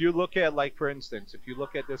 So if you look at, like, for instance, if you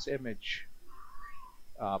look at this image,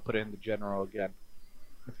 put it in the general again.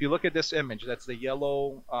 If you look at this image, that's the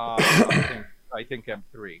yellow. I think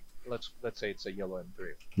M3. Let's say it's a yellow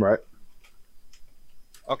M3. Right.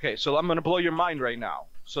 Okay, so I'm gonna blow your mind right now.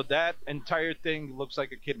 So that entire thing looks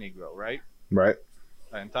like a kidney grill, right? Right.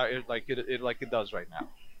 Entire like it does right now.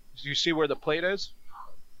 Do you see where the plate is?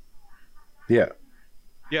 Yeah.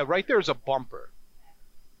 Yeah, right there is a bumper,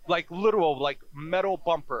 like literal like metal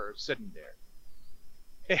bumper sitting there.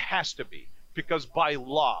 It has to be because by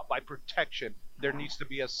law, by protection, there needs to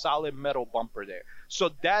be a solid metal bumper there.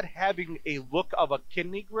 So that having a look of a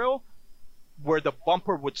kidney grill, where the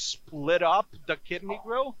bumper would split up the kidney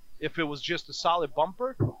grill. If it was just a solid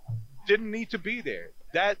bumper, didn't need to be there.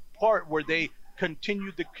 That part where they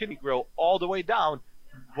continued the kidney grill all the way down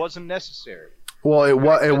wasn't necessary. Well,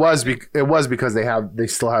 it was because they have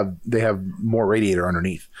more radiator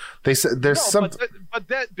underneath. They said there's but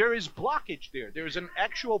there is blockage there. There's an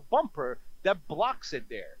actual bumper that blocks it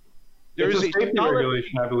there. There is a safety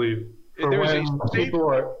regulation, I believe.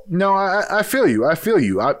 No, I feel you.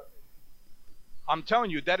 I'm telling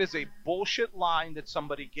you, that is a bullshit line that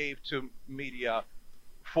somebody gave to media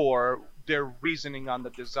for their reasoning on the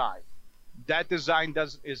design. That design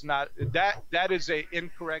is not that is a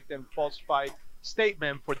incorrect and falsified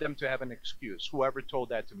statement for them to have an excuse. Whoever told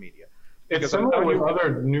that to media. It's similar with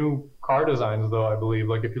other new car designs, though. I believe,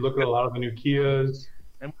 like if you look at a lot of the new Kias.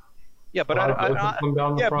 Yeah, but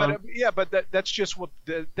that's just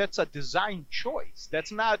that's a design choice.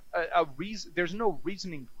 That's not a reason. There's no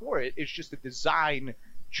reasoning for it. It's just a design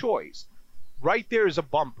choice. Right there is a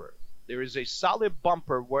bumper. There is a solid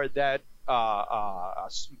bumper where that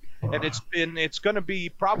and it's going to be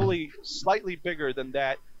probably slightly bigger than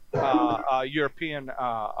that European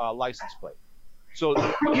license plate. So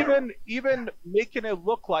even making it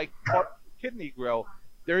look like kidney grill.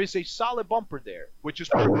 There is a solid bumper there, which is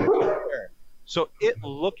there. So it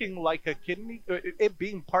looking like a kidney, it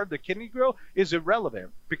being part of the kidney grill is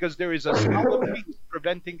irrelevant because there is a solid piece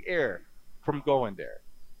preventing air from going there.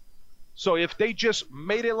 So if they just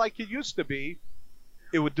made it like it used to be,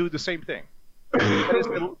 it would do the same thing.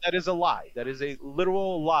 That is a lie. That is a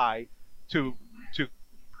literal lie to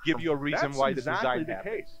give you a reason why the design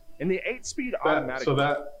happened. In the 8-speed automatic. So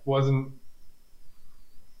that wasn't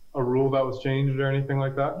a rule that was changed or anything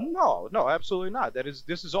like that? No, absolutely not.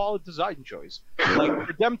 This is all a design choice. Like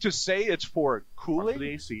for them to say it's for cooling, the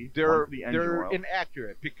AC, they're the engine oil.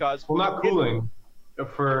 inaccurate because not cooling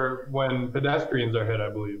for when pedestrians are hit, I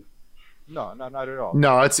believe. No, not at all.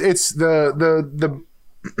 No, it's the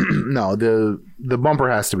no, the bumper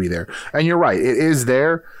has to be there. And you're right, it is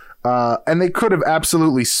there. And they could have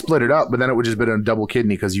absolutely split it up, but then it would just been a double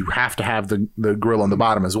kidney because you have to have the grill on the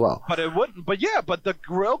bottom as well. But it wouldn't. But yeah, but the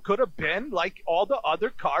grill could have been like all the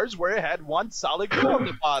other cars where it had one solid grill on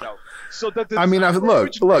the bottom. So that I mean,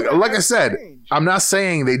 look. Like I said, I'm not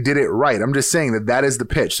saying they did it right. I'm just saying that is the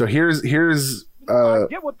pitch. So here's. I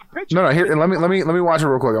get what the pitch. No. Here, and let me watch it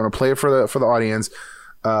real quick. I'm gonna play it for the audience,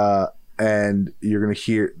 and you're gonna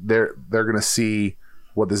hear they're gonna see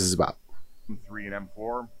what this is about. M3 and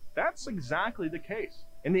M4. That's exactly the case.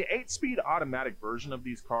 In the 8-speed automatic version of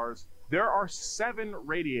these cars, there are 7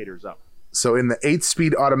 radiators up. So in the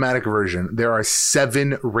 8-speed automatic version, there are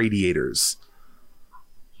 7 radiators.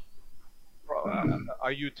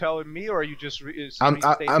 Are you telling me, or are you just?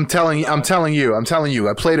 I'm telling you. I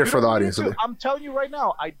played it for the audience. I'm telling you right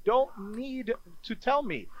now. I don't need to tell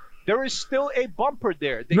me. There is still a bumper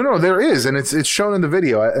there. No, there is, and it's shown in the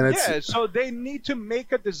video. And it's, so they need to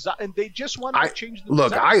make a design, and they just want to change the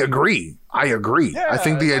look, design. I agree. Yeah, I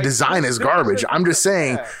think the design is garbage. I'm just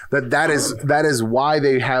saying that is why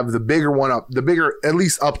they have the bigger one up, the bigger, at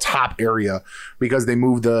least up top area, because they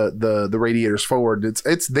moved the radiators forward.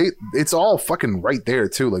 It's all fucking right there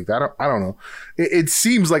too. Like that, I don't know. It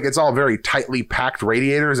seems like it's all very tightly packed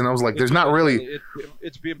radiators, and I was like, there's not really.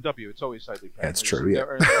 It's BMW. It's always tightly packed. That's true. Yeah,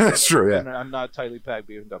 that's true. Yeah, I'm not tightly packed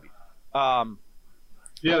BMW.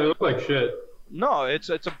 Yeah, they look like shit. No, it's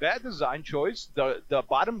a bad design choice. The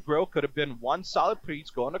bottom grill could have been one solid piece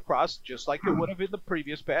going across, just like it would have in the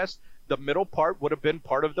previous pass. The middle part would have been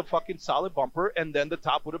part of the fucking solid bumper, and then the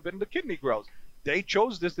top would have been the kidney grills. They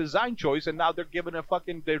chose this design choice, and now they're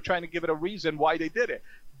trying to give it a reason why they did it,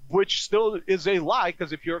 which still is a lie.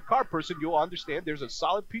 Because if you're a car person, you'll understand there's a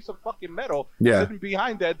solid piece of fucking metal sitting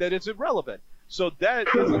behind that is irrelevant. So that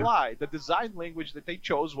is a lie. The design language that they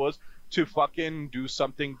chose was to fucking do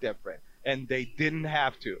something different, and they didn't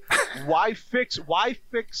have to. Why fix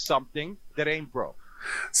something that ain't broke?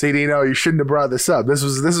 See, Dino, you shouldn't have brought this up. This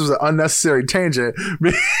was an unnecessary tangent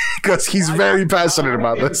because he's very passionate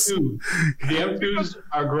about this. The M2s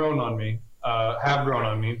are grown on me, have grown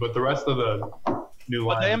on me, but the rest of the new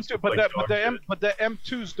line. But the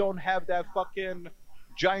M2s don't have that fucking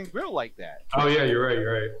giant grill like that. Oh yeah, you're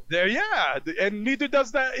right. There, yeah, and neither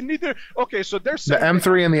does that. And neither. Okay, so they're the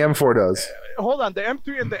M3 and the M4 does. Hold on, the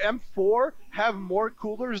M3 and the M4 have more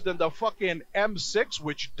coolers than the fucking M6,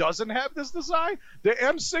 which doesn't have this design. The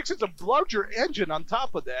M6 is a larger engine on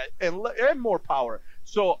top of that, and more power.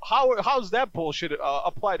 So how's that bullshit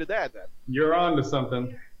apply to that then? You're on to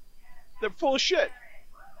something. They're full of shit.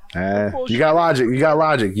 You got logic. You got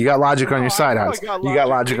logic on your side, House. You got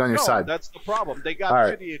logic on your side. That's the problem. They got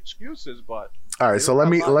shitty excuses, but. All right, so let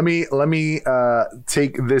me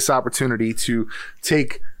take this opportunity to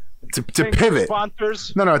pivot.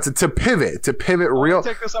 Sponsors. No, to pivot real.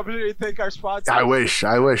 Take this opportunity to thank our sponsors. I wish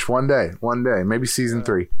one day, maybe season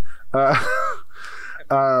 3.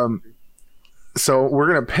 So we're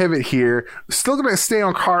gonna pivot here. Still gonna stay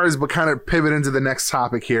on cars, but kind of pivot into the next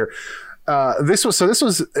topic here. This was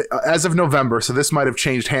as of November, so this might have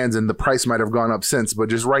changed hands and the price might have gone up since, but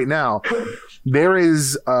just right now, there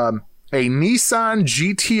is a Nissan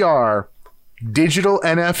GTR digital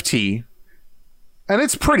NFT, and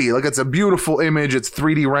it's pretty. Like, it's a beautiful image. It's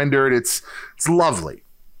 3D rendered. It's lovely.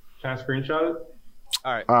 Can I screenshot it?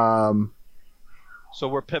 All right. So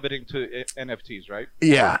we're pivoting to NFTs, right?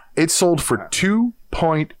 Yeah, it sold for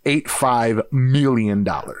 $2.85 million.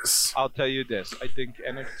 I'll tell you this. I think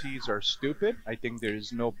NFTs are stupid. I think there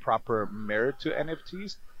is no proper merit to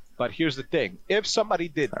NFTs. But here's the thing. If somebody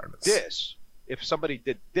did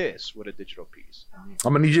this with a digital piece. I'm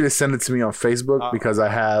going to need you to send it to me on Facebook because I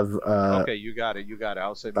have... okay, you got it.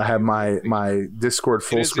 I'll send it. I have my Discord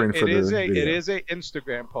full screen for the video. It is a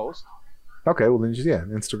Instagram post. Okay, well then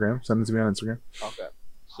Instagram. Send it to me on Instagram. Okay.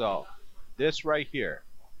 So, this right here.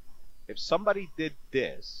 If somebody did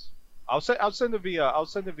this, I'll send it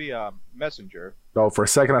via Messenger. Oh, for a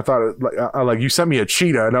second I thought like you sent me a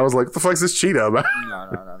cheetah, and I was like, "What the fuck's this cheetah about?"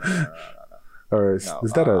 No. Or is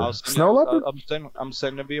that a snow leopard? I'm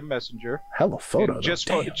sending it via Messenger. Hella photo. Just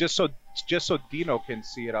so Dino can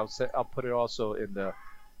see it, I'll put it also in the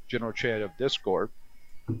general chat of Discord.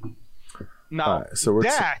 Now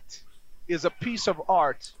that is a piece of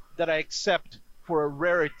art that I accept for a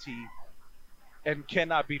rarity and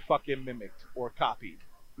cannot be fucking mimicked or copied.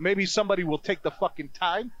 Maybe somebody will take the fucking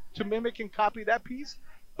time to mimic and copy that piece,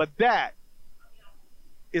 but that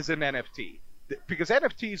is an NFT. Because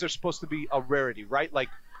NFTs are supposed to be a rarity, right? Like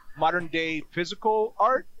modern day physical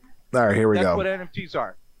art. All right, here we go. That's what NFTs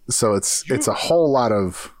are. So it's a whole lot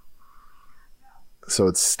of. So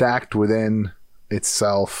it's stacked within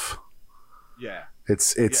itself. Yeah.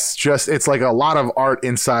 It's like a lot of art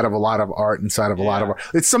inside of a lot of art inside of a lot of art.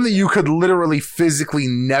 It's something you could literally physically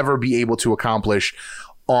never be able to accomplish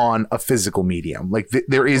on a physical medium. Like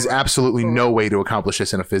there is absolutely no way to accomplish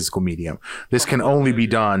this in a physical medium. This can only be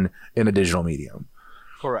done in a digital medium.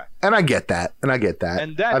 Correct. And I get that. And I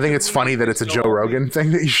think it's funny that it's a Joe Rogan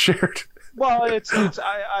thing that you shared. Well,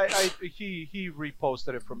 he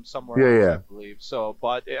reposted it from somewhere else, I believe. So,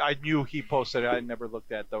 but I knew he posted it. I never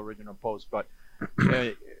looked at the original post, but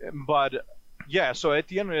yeah. So at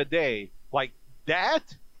the end of the day, like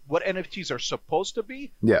that, what NFTs are supposed to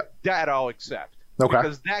be, that I'll accept. Okay.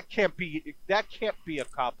 Because that can't be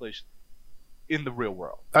accomplished in the real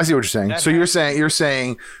world. I see what you're saying. So you're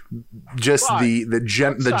saying just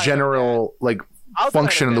the general like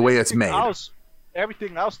function and the way it's made.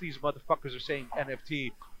 Everything else these motherfuckers are saying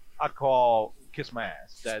NFT, I call kiss my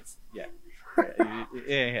ass. That's it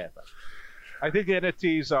ain't happening. I think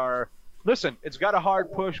NFTs are. Listen, it's got a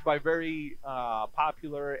hard push by very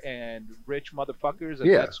popular and rich motherfuckers,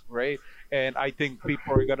 and that's great. And I think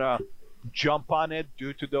people are gonna jump on it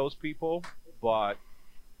due to those people, but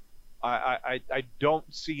I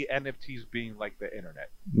don't see NFTs being like the internet,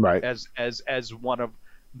 right? As one of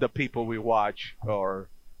the people we watch or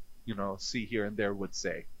see here and there would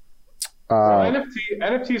say.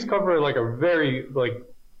 NFTs cover like a very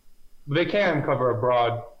they can cover a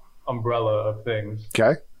broad umbrella of things.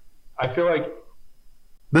 Okay. I feel like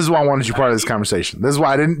this is why I wanted you part of this conversation. This is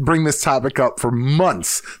why I didn't bring this topic up for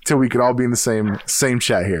months till we could all be in the same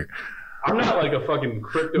chat here. I'm not like a fucking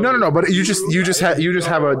crypto. No. But you have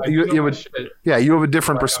a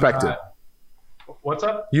different perspective. What's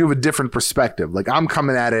up? You have a different perspective. Like I'm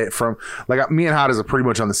coming at it from like me and Hadas are pretty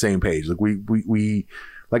much on the same page. Like we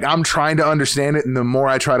like I'm trying to understand it, and the more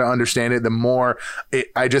I try to understand it, the more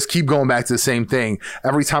I just keep going back to the same thing.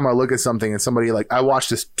 Every time I look at something and somebody like I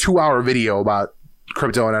watched this 2-hour video about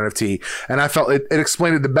crypto and NFT, and I felt it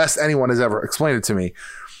explained it the best anyone has ever explained it to me,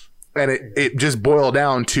 and it just boiled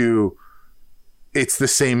down to. It's the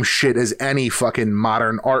same shit as any fucking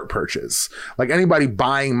modern art purchase. Like anybody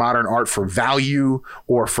buying modern art for value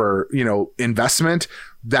or for, investment,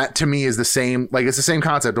 that to me is the same. Like it's the same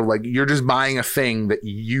concept of like, you're just buying a thing that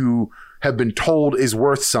you have been told is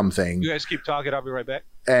worth something. You guys keep talking. I'll be right back.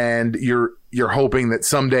 And you're hoping that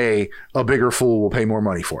someday a bigger fool will pay more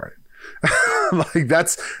money for it. Like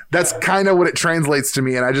that's kind of what it translates to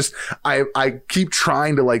me, and I keep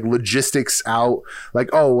trying to like logistics out, like,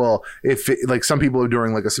 oh well, if it, like some people are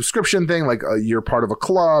doing like a subscription thing, like you're part of a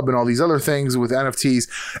club and all these other things with NFTs,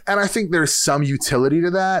 and I think there's some utility to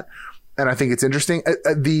that, and I think it's interesting.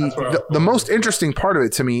 The most interesting part of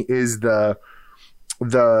it to me is the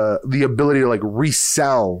ability to like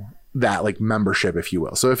resell that like membership, if you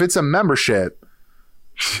will. So if it's a membership.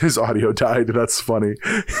 His audio died. That's funny.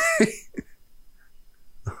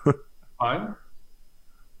 Fine.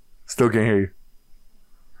 Still can't hear you.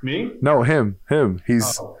 Me? No, him.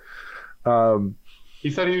 He's.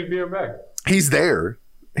 He said he would be right back. He's there.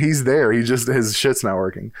 He just his shit's not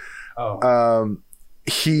working. Oh.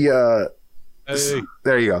 He. Hey.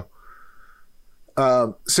 There you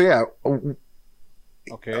go. So yeah.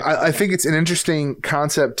 Okay. I think it's an interesting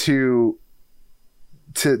concept to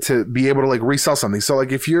be able to like resell something. So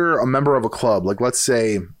like if you're a member of a club, like let's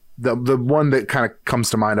say the one that kind of comes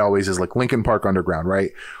to mind always is like Linkin Park Underground,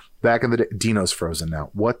 right? Back in the day, Dino's frozen now.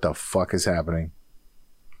 What the fuck is happening?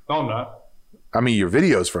 No, I'm not. I mean, your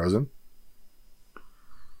video's frozen.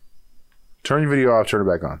 Turn your video off, turn it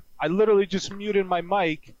back on. I literally just muted my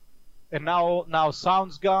mic, and now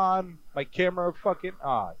sound's gone. My camera fucking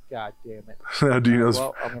god damn it. Now Dino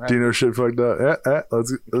shit fucked up.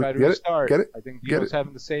 Let's try to get restart. Get it. I think Dino's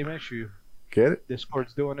having the same issue. Get it?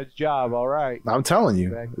 Discord's doing its job. All right. I'm telling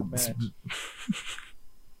you.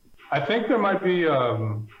 I think there might be.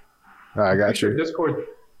 I got you. Discord.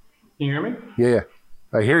 Can you hear me? Yeah.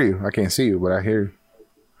 I hear you. I can't see you, but I hear you.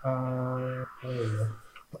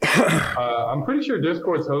 I'm pretty sure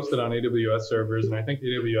Discord's hosted on AWS servers, and I think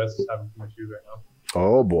AWS is having some issues right now.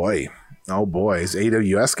 Oh boy. Is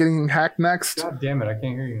AWS getting hacked next? God damn it, I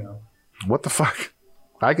can't hear you now. What the fuck?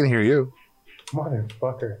 I can hear you.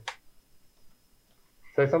 Motherfucker.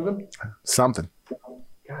 Say something? Something.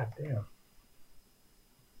 God damn.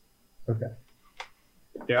 Okay.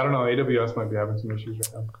 Yeah, I don't know. AWS might be having some issues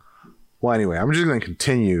right now. Well, anyway, I'm just going to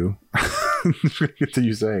continue. Get to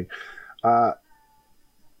you saying.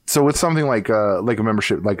 So with something like a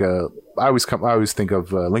membership, I always think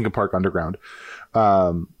of Linkin Park Underground,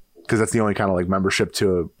 because that's the only kind of like membership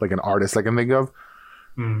to like an artist I can think of.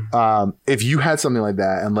 If you had something like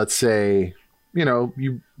that, and let's say, you know,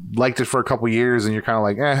 you liked it for a couple years, and you're kind of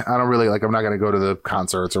like, I don't really like. I'm not going to go to the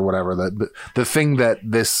concerts or whatever. The thing that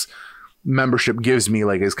this membership gives me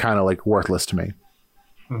like is kind of like worthless to me.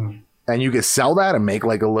 And you could sell that and make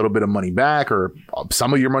like a little bit of money back, or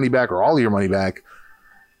some of your money back, or all of your money back.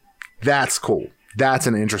 That's cool. That's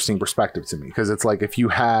an interesting perspective to me, because it's like if you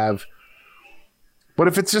have, but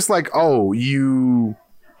if it's just like, oh, you're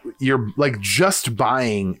like just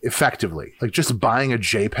buying effectively, like just buying a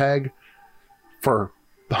JPEG for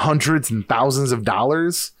hundreds and thousands of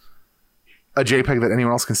dollars, a JPEG that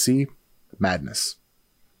anyone else can see, madness.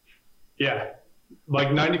 Yeah. Like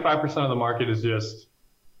 95% of the market is just,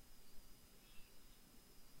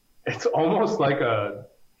 it's almost like a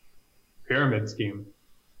pyramid scheme.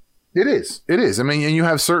 It is. I mean, and you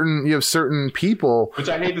have certain people, which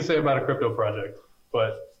I hate to say about a crypto project,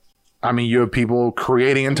 but I mean, you have people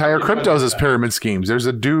creating entire cryptos as pyramid schemes. There's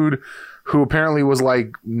a dude who apparently was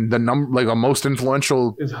like a most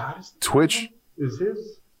influential Twitch. Is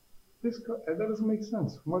his that doesn't make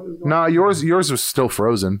sense. Nah, yours was still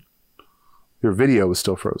frozen. Your video was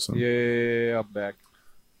still frozen. Yeah, I'm back.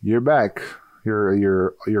 You're back.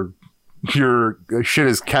 Your shit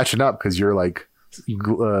is catching up because you're like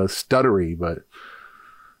stuttery, but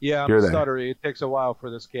yeah, I'm stuttery. It takes a while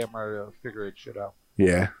for this camera to figure its shit out.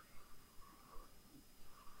 Yeah.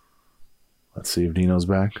 Let's see if Dino's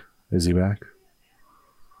back. Is he back?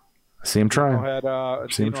 I see him trying.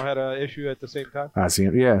 Dino had an issue at the same time. I see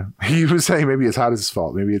him. Yeah, he was saying maybe it's hot as his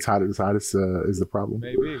fault. Maybe it's hot as is the problem.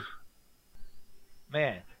 Maybe.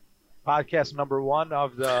 Man, podcast number 1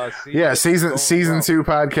 of the season. Yeah, season 2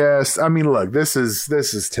 podcast. I mean, look, this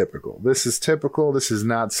is typical. This is typical. This is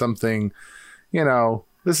not something, you know.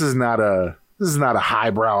 This is not a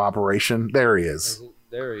highbrow operation. There he is.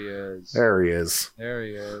 There he is. There he is. There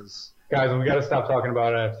he is. Guys, we got to stop talking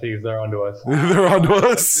about NFTs. They're onto us. They're onto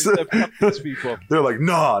us. They're like,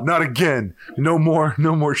 nah, not again. No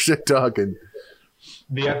more shit talking.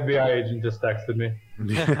 The FBI agent just texted me.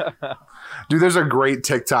 Dude, there's a great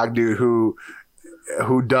TikTok dude who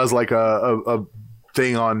does like a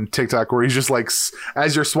thing on TikTok where he's just like,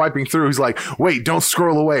 as you're swiping through, he's like, wait, don't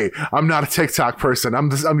scroll away. I'm not a TikTok person. I'm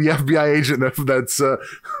the FBI agent that's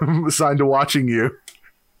assigned to watching you.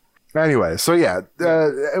 Anyway, so yeah,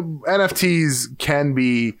 NFTs can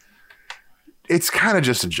be, it's kind of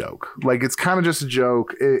just a joke. Like, it's kind of just a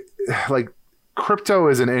joke. Like, crypto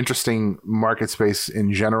is an interesting market space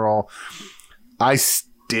in general. I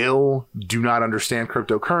still do not understand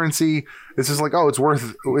cryptocurrency. It's just like, oh,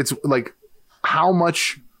 it's like how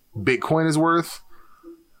much Bitcoin is worth.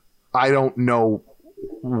 I don't know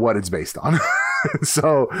what it's based on.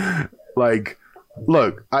 So, like,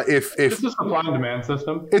 look, if it's a supply and demand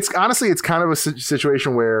system, it's kind of a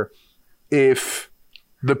situation where if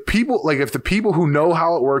the people who know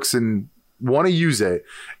how it works and want to use it,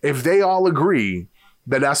 if they all agree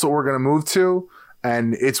that that's what we're going to move to,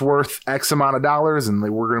 and it's worth X amount of dollars, and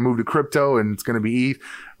we're going to move to crypto, and it's going to be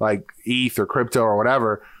ETH or crypto or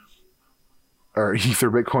whatever, or ETH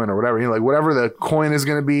or Bitcoin or whatever, like whatever the coin is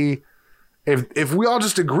going to be. If we all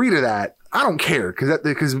just agree to that, I don't care,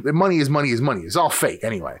 because money is money is money. It's all fake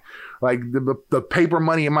anyway. Like the paper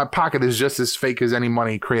money in my pocket is just as fake as any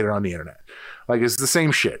money created on the internet. Like, it's the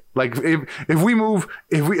same shit. Like,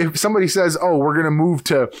 if somebody says, oh, we're gonna move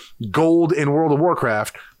to gold in World of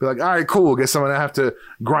Warcraft, be like, all right, cool. Guess I'm gonna have to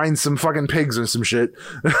grind some fucking pigs or some shit.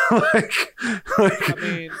 like I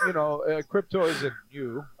mean, you know, crypto isn't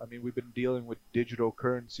new. I mean, we've been dealing with digital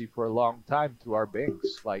currency for a long time through our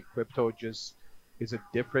banks. Like, crypto just is a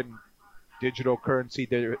different digital currency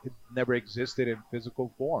that never existed in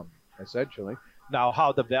physical form, essentially. Now,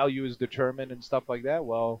 how the value is determined and stuff like that,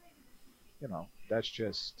 well, you know, that's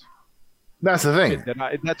the thing.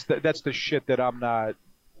 That's the shit that I'm not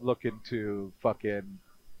looking to fucking.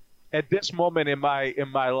 At this moment in my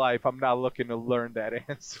life, I'm not looking to learn that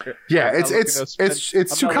answer. Yeah, it's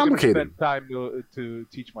too complicated. Spend time to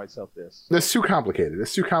teach myself this. It's too complicated.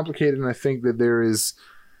 And I think that there is.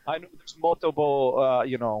 I know there's multiple,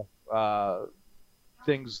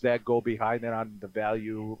 things that go behind it on the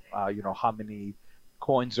value. How many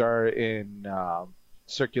coins are in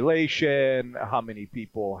circulation, how many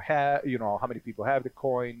people have the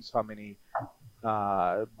coins, how many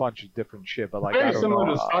bunch of different shit. But like, very similar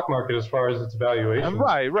to the stock market as far as its valuation.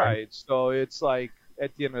 Right. So it's like,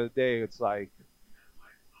 at the end of the day, it's like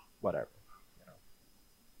whatever.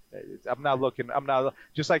 I'm not looking. I'm not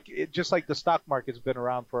just like the stock market's been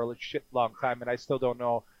around for a shit long time, and I still don't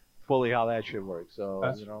know fully how that shit works. So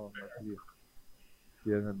at the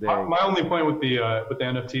end of the day, my only point with the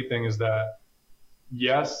NFT thing is that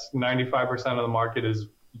yes, 95% of the market is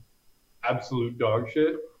absolute dog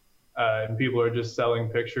shit, and people are just selling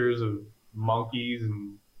pictures of monkeys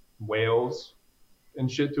and whales and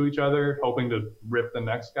shit to each other, hoping to rip the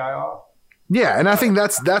next guy off. Yeah, and I think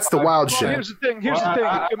that's the wild shit. Here's the thing.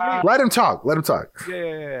 Let him talk.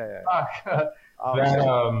 Yeah.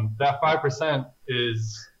 That 5%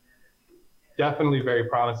 is definitely very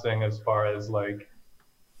promising as far as like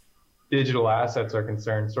digital assets are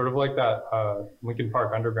concerned. Sort of like that Linkin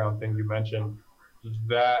Park Underground thing you mentioned.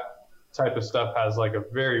 That type of stuff has like a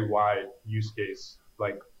very wide use case.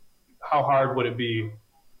 Like, how hard would it be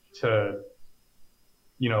to,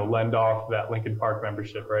 lend off that Linkin Park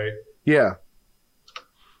membership, right? Yeah.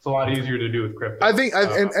 It's a lot easier to do with crypto. I think,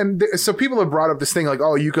 so people have brought up this thing like,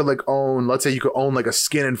 oh, you could let's say you could own like a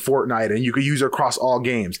skin in Fortnite and you could use it across all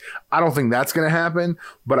games. I don't think that's going to happen,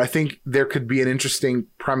 but I think there could be an interesting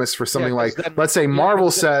premise for something let's say Marvel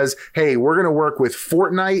says, hey, we're going to work with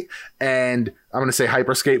Fortnite and I'm going to say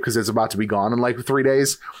Hyperscape because it's about to be gone in like 3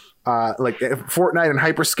 days. Like Fortnite and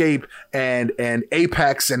Hyperscape and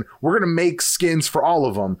Apex, and we're going to make skins for all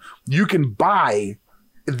of them. You can buy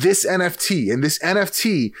this NFT, and this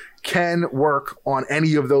NFT can work on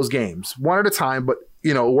any of those games one at a time, but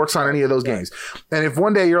it works on any of those games. And if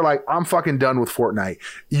one day you're like, I'm fucking done with Fortnite,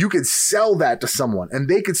 you could sell that to someone and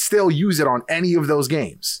they could still use it on any of those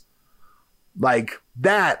games. Like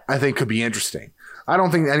that, I think could be interesting. I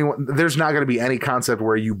don't think there's not going to be any concept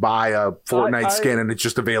where you buy a Fortnite skin and it's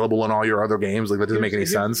just available in all your other games. Like that doesn't make any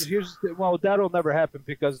sense. Well, that'll never happen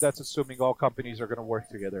because that's assuming all companies are going to work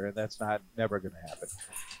together, and that's never going to happen.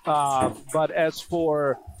 But as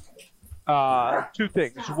for two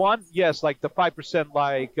things, one, yes, like the 5%,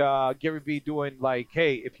 like Gary Vee doing like,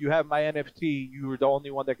 hey, if you have my NFT, you're the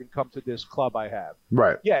only one that can come to this club I have.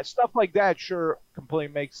 Right. Yeah, stuff like that, sure,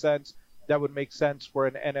 completely makes sense. That would make sense for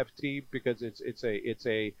an NFT because it's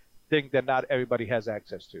a thing that not everybody has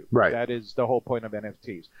access to. Right. That is the whole point of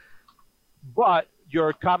NFTs. But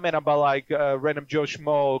your comment about like random Joe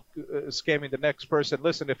Schmo scamming the next person.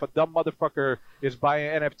 Listen, if a dumb motherfucker is buying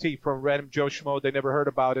an NFT from random Joe Schmo they never heard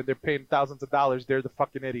about and they're paying thousands of dollars, they're the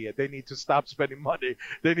fucking idiot. They need to stop spending money.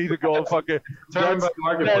 They need to go and fucking.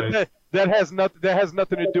 That has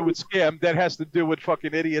nothing to do with scam. That has to do with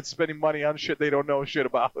fucking idiots spending money on shit they don't know shit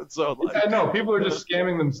about. So like, no, people are just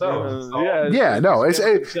scamming themselves.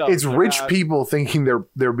 It's rich people thinking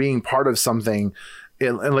they're being part of something,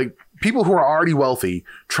 and like people who are already wealthy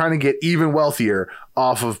trying to get even wealthier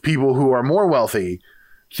off of people who are more wealthy,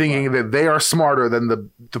 thinking that they are smarter than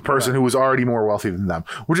the person who was already more wealthy than them,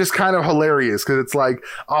 which is kind of hilarious because it's like,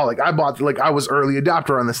 oh, like I bought, like I was early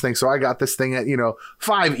adopter on this thing, so I got this thing at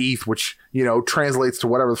 5 ETH, which translates to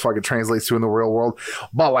whatever the fuck it translates to in the real world,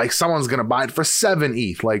 but like someone's gonna buy it for 7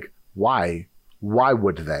 ETH. Like why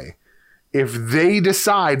would they? If they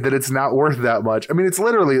decide that it's not worth that much, I mean, it's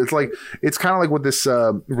kind of like what this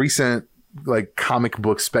recent like comic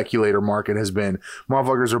book speculator market has been.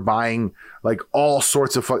 Motherfuckers are buying like all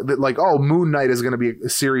sorts of like, oh, Moon Knight is going to be a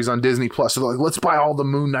series on Disney Plus. So they're like, let's buy all the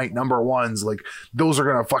Moon Knight #1s. Like those are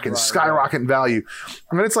going to fucking skyrocket in value.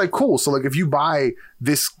 And it's like, cool. So like if you buy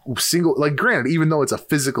this single, like granted, even though it's a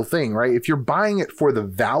physical thing, right? If you're buying it for the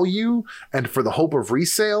value and for the hope of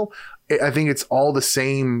resale, I think it's all the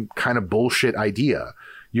same kind of bullshit idea.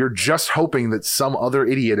 You're just hoping that some other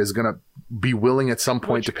idiot is going to be willing at some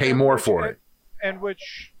point to pay more for it. And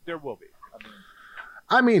which there will be.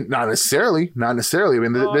 I mean, not necessarily. I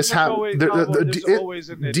mean, this happens.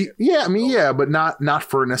 But not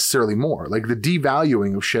for necessarily more. Like the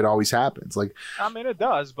devaluing of shit always happens. Like, I mean, it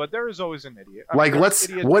does, but there is always an idiot. There's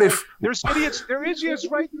idiots? There is idiots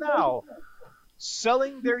right now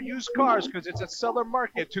selling their used cars because it's a seller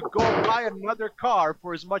market to go buy another car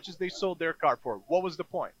for as much as they sold their car for. What was the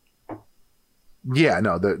point? Yeah,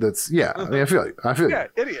 no, that's yeah. I mean, I feel you. Yeah,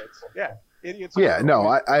 idiots. Yeah, idiots. Yeah, no,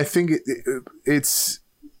 I think it's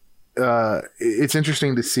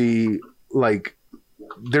interesting to see. Like,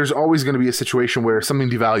 there's always going to be a situation where something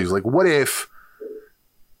devalues. Like, what if?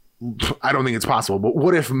 I don't think it's possible, but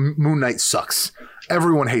what if Moon Knight sucks?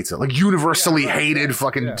 Everyone hates it, like universally hated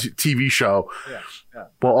fucking TV show. Yeah.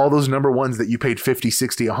 Well, all those #1s that you paid $50,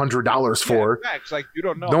 $60, $100 for, like you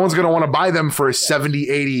don't know. No one's going to want to buy them for $70,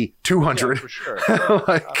 $80, $200. For sure.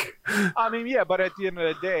 Like, I mean, yeah, but at the end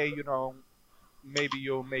of the day, maybe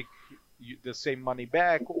you'll make the same money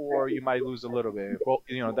back, or you might lose a little bit. Well,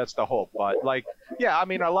 that's the hope. But like, yeah, I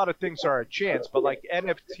mean, a lot of things are a chance, but like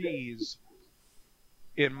NFTs.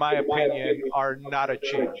 in my opinion, are not a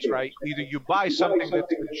chance, right? Either you buy something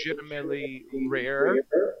that's legitimately rare,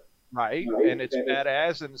 right, and it's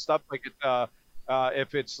badass and stuff like it.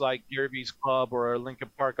 If it's like Derby's Club or a Lincoln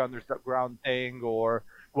Park Underground thing or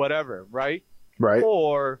whatever, right? Right.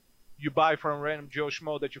 Or you buy from a random Joe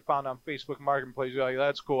Schmo that you found on Facebook Marketplace. You're like,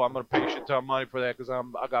 that's cool. I'm gonna pay a shit ton of money for that because I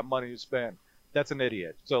got money to spend. That's an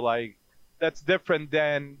idiot. So like, that's different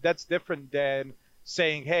than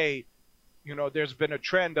saying, hey, you know, there's been a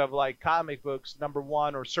trend of like comic books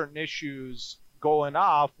 #1 or certain issues going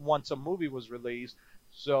off once a movie was released.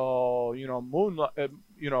 So, you know, Moonlight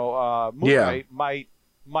might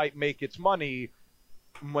make its money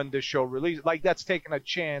when the show releases. Like, that's taking a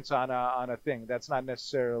chance on a thing. That's not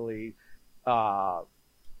necessarily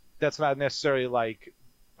like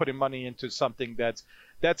putting money into something that's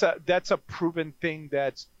a proven thing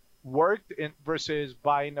that's worked versus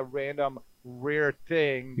buying a random rare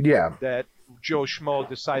thing. Yeah. That Joe Schmo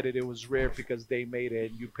decided it was rare because they made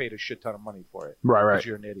it and you paid a shit ton of money for it. Right. Because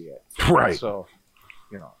you're an idiot. Right. So,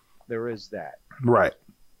 you know, there is that. Right.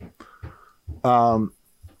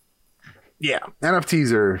 Yeah,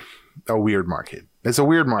 NFTs are a weird market. It's a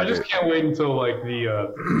weird market. I just can't wait until like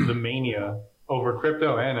the mania over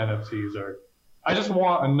crypto and NFTs are. I just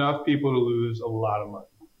want enough people to lose a lot of money.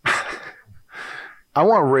 I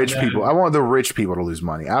want rich people. I want the rich people to lose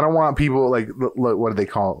money. I don't want people like what do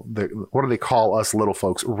they call us little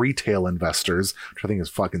folks? Retail investors, which I think is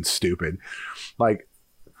fucking stupid. Like,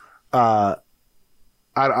 I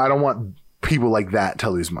don't want people like that to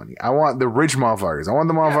lose money. I want the rich motherfuckers. I want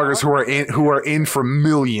the motherfuckers who are in for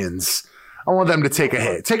millions. I want them to take a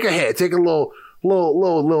hit. Take a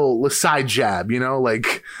little side jab, you know?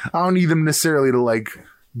 Like, I don't need them necessarily to like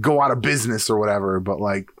go out of business or whatever, but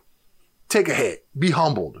like take a hit. Be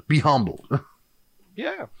humbled.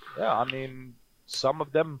 Yeah. I mean, some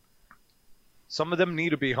of them need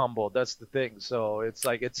to be humbled. That's the thing. So it's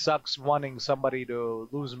like, it sucks wanting somebody to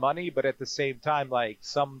lose money, but at the same time, like,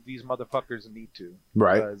 some of these motherfuckers need to.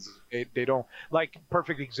 Right. Because they don't. Like,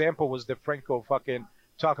 perfect example was DeFranco fucking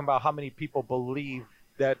talking about how many people believe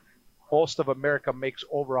that most of America makes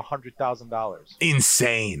over $100,000.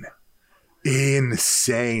 Insane.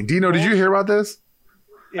 Dino, did you hear about this?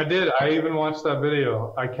 I did. I even watched that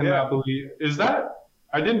video. I cannot believe. Is that?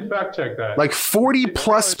 I didn't fact check that. Like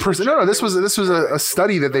 40+%. No, this was a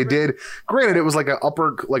study that they did. Granted, it was like an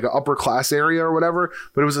upper class area or whatever,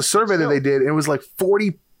 but it was a survey that they did. And it was like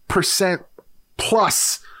 40%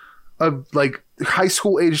 plus of like high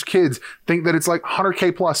school aged kids think that it's like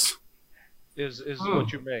 100K plus. Is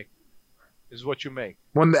what you make. Is what you make.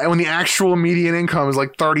 When the actual median income is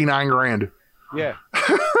like 39 grand. Yeah.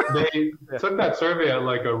 They took that survey at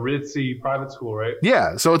like a ritzy private school, right?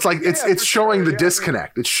 Yeah. So it's like it's showing the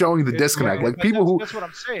disconnect. It's showing the disconnect. Like people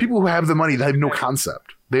who have the money, they have no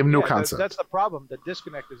concept. They have no concept. That's the problem. The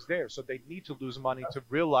disconnect is there. So they need to lose money to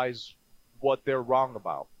realize what they're wrong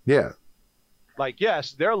about. Yeah. Like,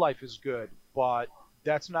 yes, their life is good, but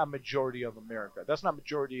that's not majority of America. That's not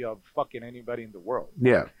majority of fucking anybody in the world.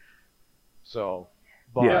 Yeah. So,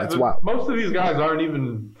 but yeah, it's wild. Most of these guys aren't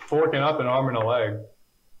even forking up an arm and a leg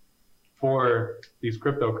for these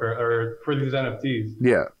or for these NFTs.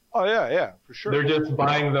 Yeah. Oh yeah, for sure. They're just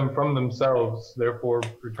buying them from themselves, therefore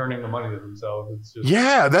returning the money to themselves. It's just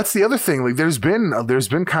that's the other thing. Like, there's been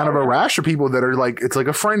kind of a rash of people that are like, it's like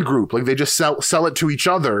a friend group. Like, they just sell it to each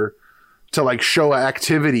other to like show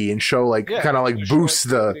activity and show like kind of like boost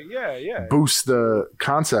the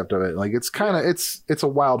concept of it. Like, it's kind of it's a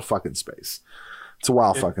wild fucking space. It's a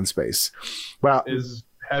wild fucking space. Well, is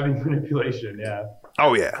heavy manipulation. Yeah.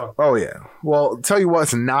 Oh yeah. Well, tell you what,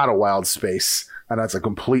 it's not a wild space, and that's a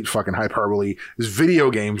complete fucking hyperbole. Is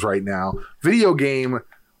video games right now. Video game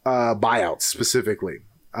buyouts specifically.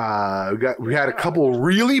 We had a couple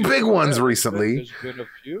really big ones recently. There's been a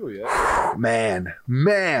few, yeah. Man,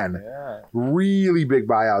 really big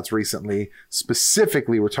buyouts recently.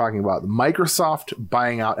 Specifically, we're talking about Microsoft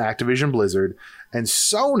buying out Activision Blizzard and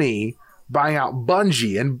Sony buying out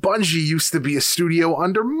Bungie. And Bungie used to be a studio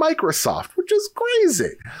under Microsoft, which is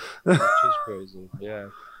crazy. Yeah.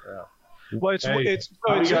 Well, it's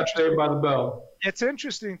got saved by the bell. It's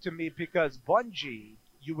interesting to me because Bungie,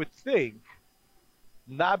 you would think,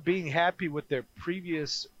 not being happy with their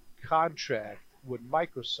previous contract with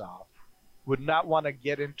Microsoft, would not want to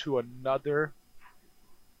get into another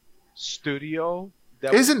studio.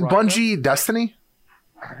 Isn't Bungie Destiny?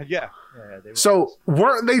 Yeah. So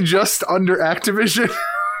weren't they just under Activision?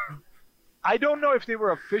 I don't know if they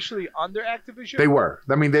were officially under Activision. They were.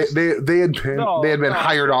 I mean, they had been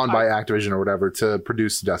hired on by Activision or whatever to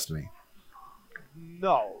produce Destiny.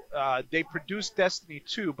 No, they produced Destiny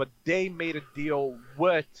 2, but they made a deal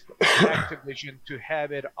with Activision to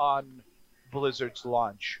have it on Blizzard's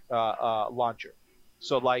launcher.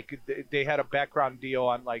 So like they had a background deal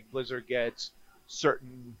on like Blizzard gets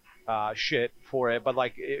certain shit for it, but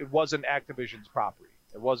like it wasn't Activision's property.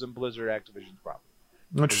 It wasn't Blizzard Activision's property.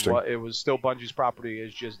 Interesting. It was still Bungie's property.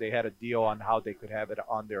 It's just they had a deal on how they could have it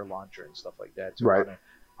on their launcher and stuff like that to Right. run it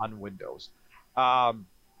on Windows.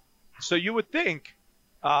 So you would think,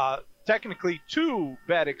 technically, 2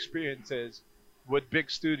 bad experiences with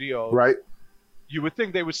big studios. Right. You would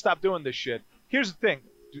think they would stop doing this shit. Here's the thing: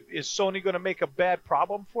 is Sony going to make a bad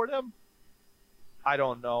problem for them? I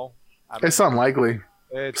don't know. It's unlikely.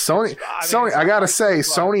 Sony, I gotta say,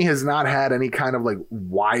 Sony has not had any kind of like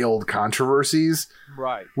wild controversies.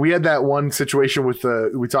 Right. We had that one situation with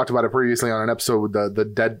we talked about it previously on an episode with the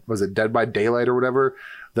Dead by Daylight or whatever,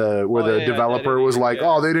 where the developer was like,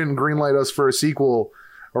 oh, they didn't greenlight us for a sequel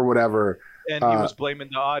or whatever. And he was blaming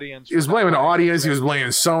the audience. He was blaming the audience. He was blaming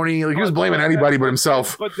Sony. Like, he was blaming anybody but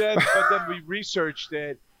himself. But then we researched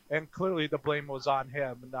it, and clearly the blame was on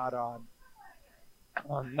him, not on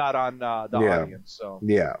the audience. So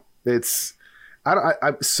yeah, it's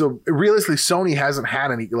so realistically, Sony hasn't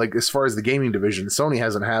had any, like, as far as the gaming division, Sony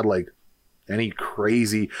hasn't had like any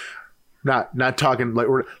crazy. Not talking like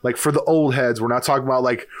we're like for the old heads. We're not talking about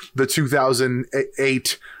like the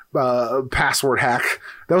 2008 password hack.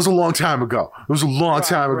 That was a long time ago. It was a long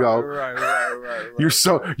time ago. Right.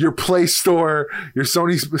 Your Play Store, your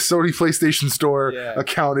Sony PlayStation Store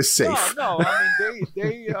account is safe. No. I mean,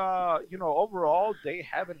 they overall, they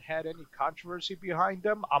haven't had any controversy behind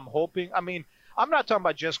them. I'm hoping. I mean, I'm not talking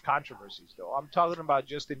about just controversies though. I'm talking about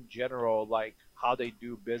just in general, like how they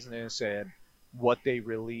do business and what they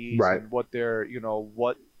release and what they're,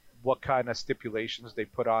 what kind of stipulations they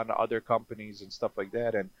put on other companies and stuff like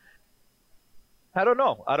that. And I don't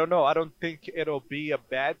know. I don't think it'll be a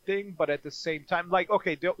bad thing, but at the same time, like,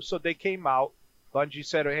 okay, so they came out. Bungie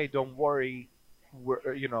said, hey, don't worry.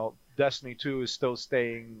 Destiny 2 is still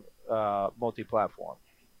staying multi-platform.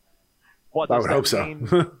 I would hope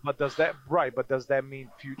so. But does that mean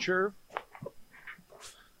future?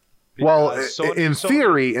 Well, in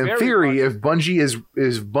theory, if Bungie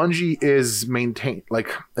is maintained, like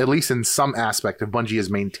at least in some aspect, if Bungie is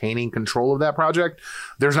maintaining control of that project,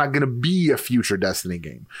 there's not going to be a future Destiny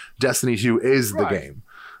game. Destiny 2 is the game,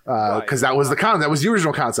 because that was that was the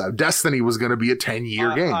original concept. Destiny was going to be a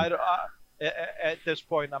 10-year game. At this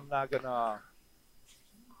point, I'm not gonna.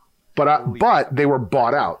 But they were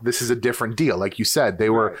bought out. This is a different deal. Like you said, they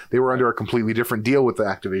were under a completely different deal with the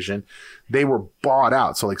Activision. They were bought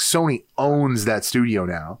out. So like Sony owns that studio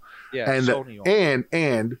now. Yeah,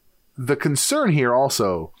 and the concern here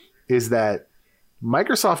also is that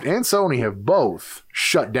Microsoft and Sony have both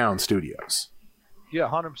shut down studios. Yeah,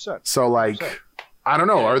 100%. So like 100%. I don't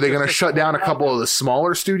know, are they going to shut down a couple of the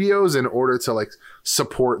smaller studios in order to like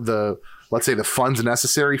support let's say the funds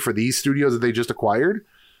necessary for these studios that they just acquired?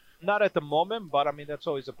 Not at the moment, but I mean, that's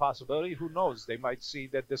always a possibility. Who knows? They might see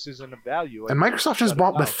that this isn't a value. And Microsoft just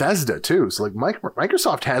bought Bethesda too. So like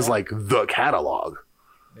Microsoft has like the catalog.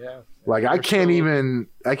 Yeah. Like I can't even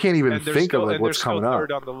think of like what's coming up.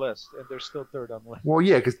 Third on the list, and they're still third on the list. Well,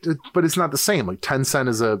 yeah, but it's not the same. Like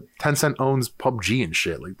Tencent owns PUBG and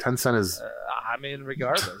shit. Like Tencent is. I mean,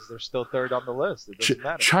 regardless, they're still third on the list. It doesn't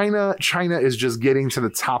matter. China is just getting to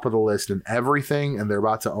the top of the list in everything, and they're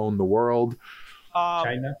about to own the world.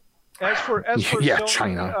 China. As for Sony,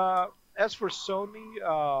 China. As for Sony,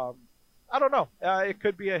 I don't know. It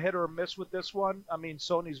could be a hit or a miss with this one. I mean,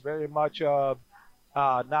 Sony's very much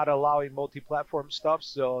not allowing multi-platform stuff,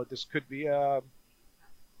 so this could be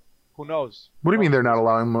who knows? What do you mean they're not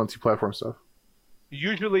allowing multi-platform stuff?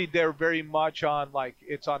 Usually they're very much on like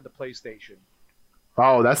it's on the PlayStation.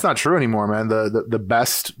 Oh, that's not true anymore, man. The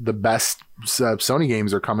best Sony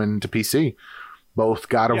games are coming to PC. Both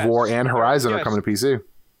God of War and Horizon are coming to PC.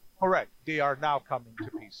 Correct. They are now coming to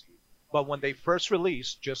PC. But when they first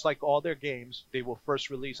release, just like all their games, they will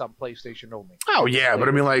first release on PlayStation only. Oh, yeah. But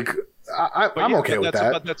I mean, like, I'm okay with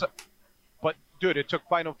that. But, dude, it took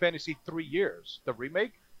Final Fantasy 3 years, the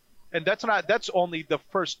remake. And that's only the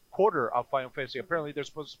first quarter of Final Fantasy. Apparently, there's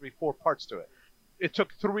supposed to be 4 parts to it. It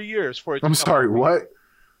took 3 years for it to I'm sorry, what?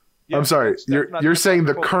 Yeah, I'm sorry. You're saying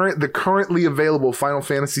the currently available Final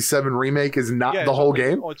Fantasy VII remake is not the whole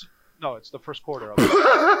game? No, it's the first quarter of it.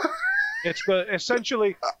 It's the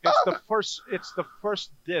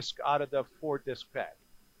first disc out of the 4-disc pack.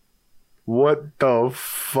 What the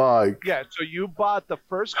fuck? Yeah, so you bought the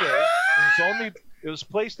first game. It was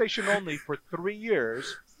PlayStation only for 3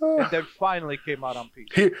 years, and then finally came out on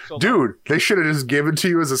PC. Dude, they should have just given to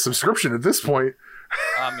you as a subscription at this point.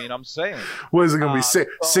 I mean, I'm saying. What is it going to be?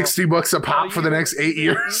 $60 a pop for the next 8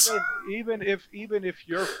 years? Even if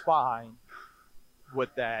you're fine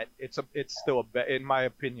with that, it's still in my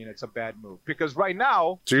opinion, it's a bad move, because right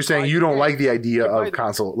now. So you're saying you don't like the idea of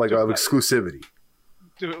console, like of exclusivity?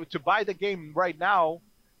 To buy the game right now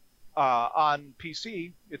on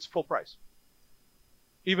PC, it's full price.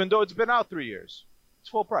 Even though it's been out 3 years, it's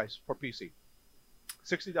full price for PC.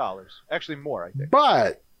 $60, actually more, I think.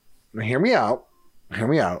 But hear me out.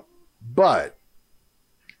 But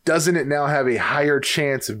doesn't it now have a higher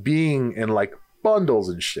chance of being in like bundles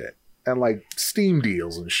and shit and like Steam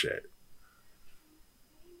deals and shit?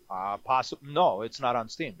 No, it's not on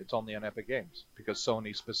Steam. It's only on Epic Games because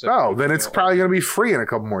Sony specifically. Oh, then it's probably going to be free in a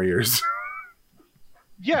couple more years.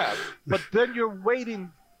 Yeah, but then you're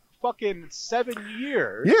waiting fucking 7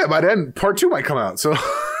 years. Yeah, by then part 2 might come out. So.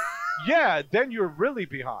 Yeah, then you're really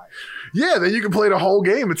behind. Yeah, then you can play the whole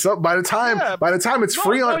game. It's up by the time it's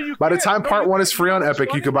free on. By the time part 1 is free on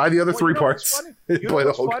Epic, you can buy the other 3 parts and play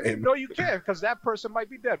the whole game. No, you can't, because that person might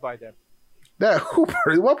be dead by then.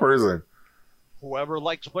 What person? Whoever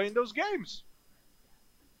likes playing those games.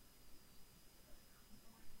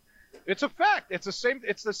 It's a fact. It's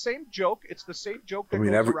the same joke. It's the same joke that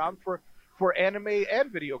goes around for anime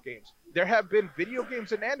and video games. There have been video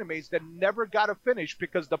games and animes that never got a finish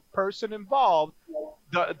because the person involved,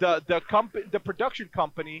 the production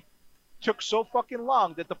company, took so fucking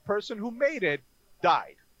long that the person who made it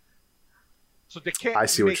died. So they can't. I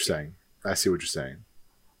see what you're saying.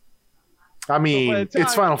 I mean,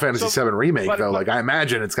 it's Final Fantasy VII Remake, though. Like, I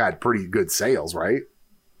imagine it's got pretty good sales, right?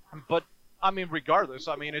 But I mean, regardless,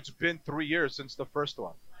 it's been 3 years since the first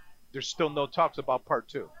one. There's still no talks about part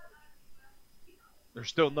 2. There's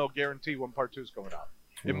still no guarantee when part 2 is going out.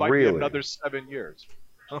 It might be another 7 years.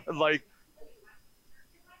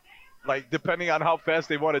 like depending on how fast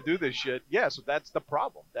they want to do this shit. Yeah, so that's the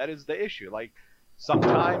problem. That is the issue. Like,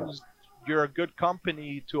 sometimes you're a good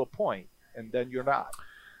company to a point, and then you're not.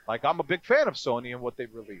 Like, I'm a big fan of Sony and what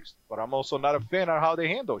they've released, but I'm also not a fan of how they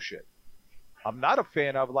handle shit. I'm not a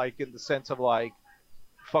fan of, like, in the sense of, like,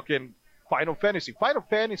 fucking Final Fantasy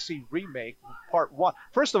Remake Part 1.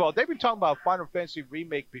 First of all, they've been talking about Final Fantasy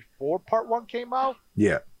Remake before Part 1 came out.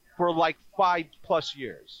 Yeah. For like 5+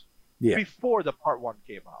 years. Yeah. Before the Part 1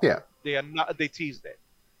 came out. Yeah. They teased it.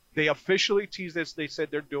 They officially teased this. They said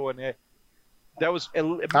they're doing it. That was. I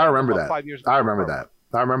remember that. 5 years. I rember that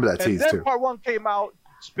tease too. And then Part 1 came out.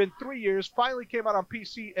 It's been 3 years. Finally came out on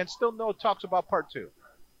PC, and still no talks about Part 2.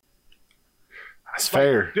 That's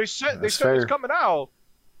fair. They said it's coming out.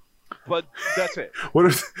 But that's it. What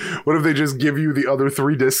if they just give you the other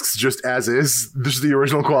 3 discs just as is, just the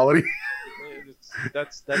original quality?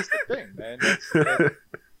 That's the thing, man.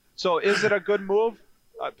 So is it a good move?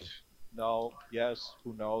 No. Yes.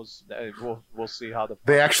 Who knows? We'll see how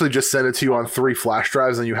they actually just send it to you on 3 flash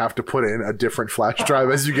drives, and you have to put in a different flash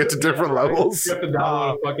drive as you get to different levels. You have to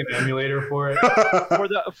download a fucking emulator for it.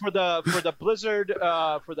 for the Blizzard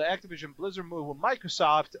for the Activision Blizzard move with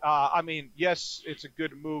Microsoft. Yes, it's a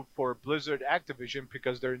good move for Blizzard Activision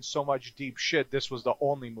because they're in so much deep shit. This was the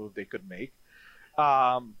only move they could make.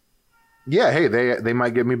 Yeah, hey, they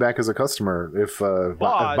might get me back as a customer if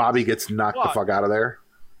Bobby gets knocked the fuck out of there.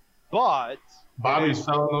 But Bobby's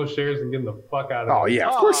selling those shares and getting the fuck out of Oh, yeah,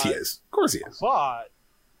 of course he is. Of course he is. But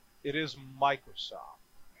it is Microsoft.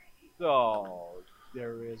 So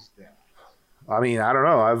there is that. I mean, I don't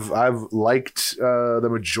know. I've liked the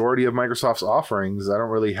majority of Microsoft's offerings. I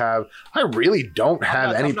really don't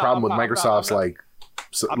have any problem with Microsoft's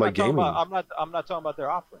gaming. I'm not talking about their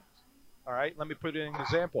offerings. All right, let me put in an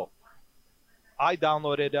example. I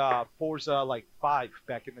downloaded Forza 5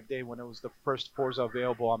 back in the day when it was the first Forza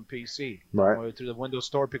available on PC. Right. I went to the Windows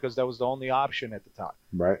Store because that was the only option at the time.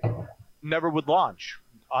 Right. Never would launch.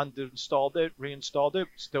 Uninstalled it, reinstalled it,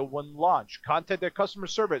 still wouldn't launch. Contact their customer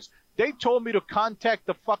service. They told me to contact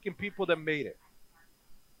the fucking people that made it.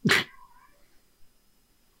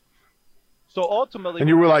 So ultimately... And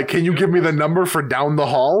you were like, can you give me the number for down the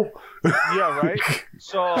hall? Yeah, right?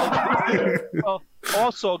 So,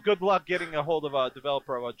 also, good luck getting a hold of a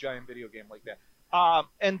developer of a giant video game like that.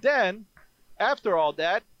 And then, after all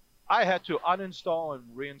that, I had to uninstall and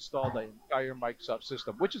reinstall the entire Microsoft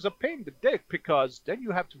system, which is a pain in the dick because then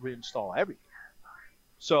you have to reinstall everything.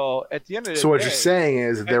 So at the end of the day, so what you're saying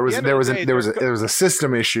is there was a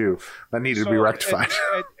system issue that needed to be rectified,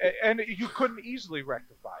 and you couldn't easily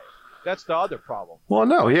rectify it. That's the other problem. Well,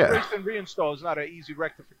 no, yeah. Erase and reinstall is not an easy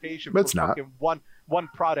rectification It's for not. fucking one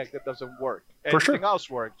product that doesn't work. For sure. Everything else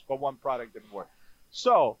works, but one product didn't work.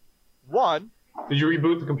 So, one. Did you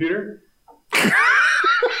reboot the computer?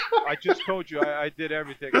 I just told you I did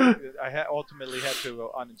everything. I ultimately had to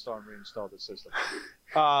uninstall and reinstall the system.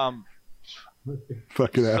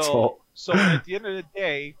 Fucking asshole. So at the end of the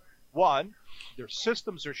day, one, their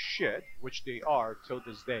systems are shit, which they are till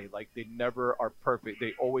this day. Like, they never are perfect.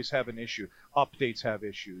 They always have an issue. Updates have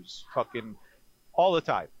issues. Fucking all the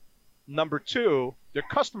time. Number two, their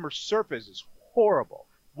customer service is horrible.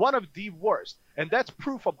 One of the worst, and that's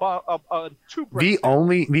proof about two brands.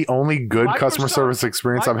 The only good customer service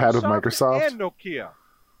experience I've had with Microsoft Microsoft and Nokia,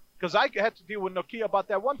 because I had to deal with Nokia about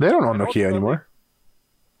that one. They don't own Nokia anymore.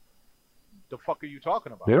 The fuck are you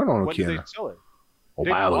talking about? They don't own When Nokia. did they sell it? A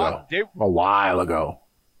while ago.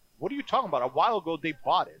 What are you talking about? A while ago they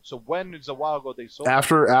bought it. So when is a while ago they sold it?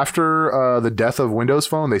 After the death of Windows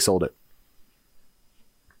Phone, they sold it.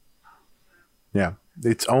 Yeah,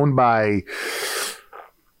 it's owned by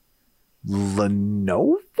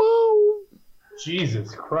Lenovo.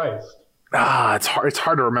 Jesus Christ! It's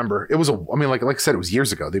hard to remember. It was like I said, it was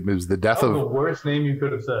years ago. It was the death of the worst name you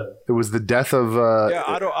could have said. It was the death of. Yeah,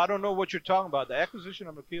 I don't know what you're talking about. The acquisition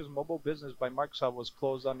of Nokia's mobile business by Microsoft was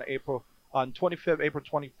closed on 25th April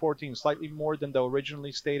 2014, slightly more than the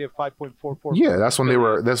originally stated 5.44. Yeah, that's when they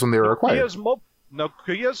were acquired.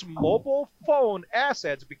 Nokia's mobile phone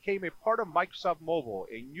assets became a part of Microsoft Mobile,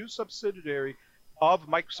 a new subsidiary of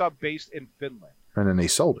Microsoft based in Finland. And then they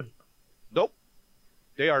sold it. Nope.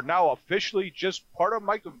 They are now officially just part of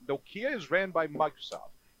Microsoft. Nokia is ran by Microsoft.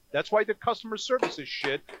 That's why the customer service is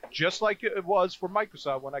shit, just like it was for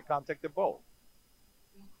Microsoft when I contacted both.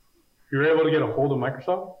 You were able to get a hold of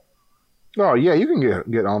Microsoft? Oh, yeah, you can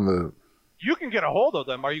get on the... You can get a hold of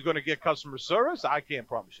them. Are you going to get customer service? I can't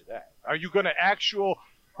promise you that. Are you going to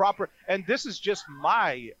proper... And this is just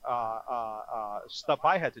my stuff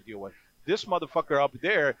I had to deal with. This motherfucker up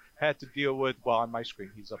there had to deal with... Well, on my screen,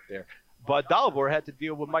 he's up there. But Dalibor had to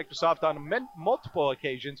deal with Microsoft on multiple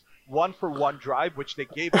occasions. One for OneDrive, which they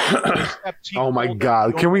gave him the steps. Oh my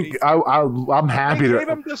God! Can we? I'm happy to. They gave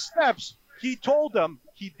him the steps. He told them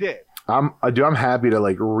he did. I'm happy to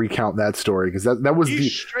recount that story because that was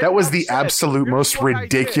the absolute most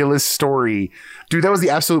ridiculous story, dude. That was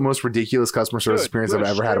the absolute most ridiculous customer service experience I've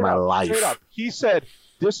ever had in my life. He said,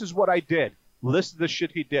 "This is what I did. Listen to the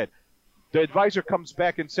shit he did." The advisor comes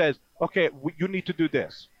back and says, "Okay, you need to do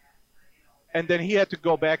this." And then he had to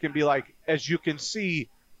go back and be like, as you can see,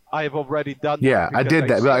 I have already done that. Yeah, I did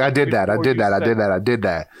that. I did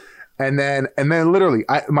that. And then literally,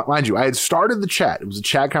 mind you, I had started the chat. It was a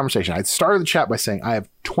chat conversation. I had started the chat by saying, I have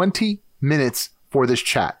 20 minutes for this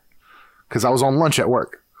chat because I was on lunch at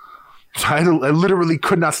work. So I literally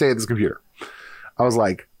could not stay at this computer. I was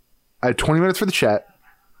like, I had 20 minutes for the chat.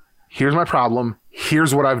 Here's my problem.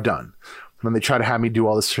 Here's what I've done. And then they try to have me do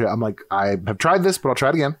all this shit. I'm like, I have tried this, but I'll try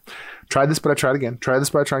it again. Tried this, but I tried again. Try this,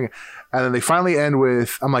 but I try again. And then they finally end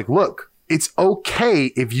with, I'm like, look, it's okay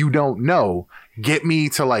if you don't know. Get me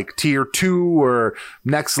to tier 2 or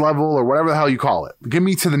next level or whatever the hell you call it. Get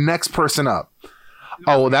me to the next person up.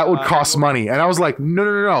 Oh, well, that would cost money. And I was like,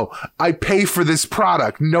 no. I pay for this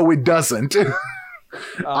product. No, it doesn't.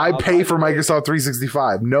 I pay for Microsoft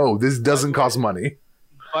 365. No, this doesn't cost money.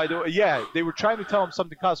 By the way, yeah, they were trying to tell him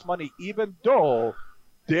something costs money, even though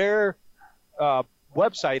their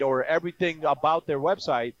website or everything about their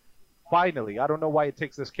website, finally, I don't know why it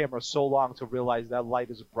takes this camera so long to realize that light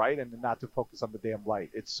is bright and not to focus on the damn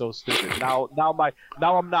light. It's so stupid. Now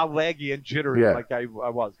I'm not laggy and jittery like I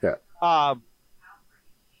was. Yeah.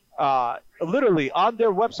 Literally on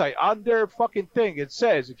their website, on their fucking thing, it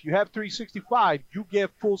says if you have 365, you get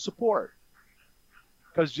full support.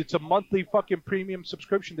 Because it's a monthly fucking premium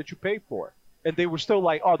subscription that you pay for. And they were still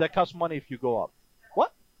like, oh, that costs money if you go up.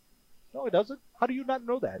 What? No, it doesn't. How do you not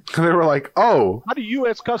know that? They were like, oh. How do you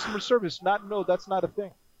as customer service not know that's not a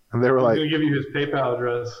thing? And they were like, going to give you his PayPal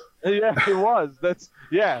address. Yeah, it was.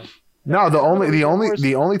 Yeah. No, the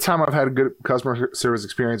only time I've had a good customer service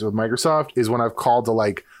experience with Microsoft is when I've called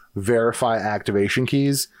to verify activation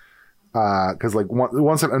keys. Because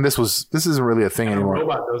once, and this isn't really a thing anymore.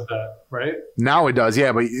 Robot does that, right? Now it does,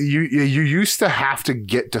 yeah. But you used to have to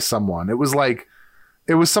get to someone. It was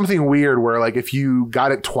something weird where if you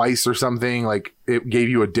got it twice or something, it gave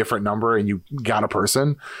you a different number and you got a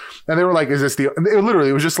person, and they were like, "Is this the?"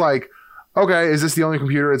 It was just like, "Okay, is this the only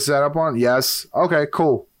computer it's set up on?" Yes. Okay,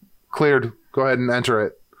 cool, cleared. Go ahead and enter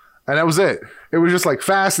it. And that was it. It was just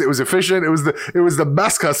fast. It was efficient. It was the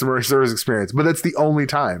best customer service experience. But that's the only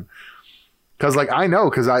time. Because I know,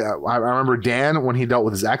 because I remember Dan when he dealt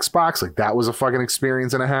with his Xbox, that was a fucking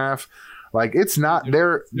experience and a half. It's not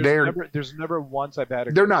there's never once I've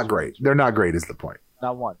had they're not great. They're not great is the point.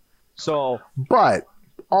 Not one. So, but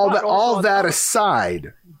all that top,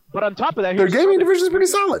 aside, but on top of that, their gaming division is pretty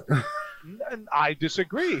solid. And I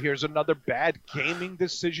disagree. Here's another bad gaming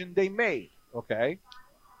decision they made. Okay,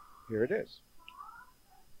 here it is.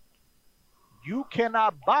 You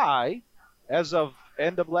cannot buy, as of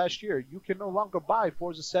end of last year, you can no longer buy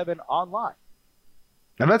Forza 7 online.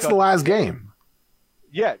 And that's the last game.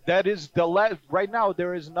 Yeah, that is the last. Right now,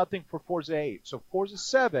 there is nothing for Forza 8. So Forza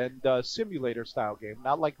 7, the simulator style game,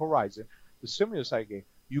 not like Horizon, the simulator style game,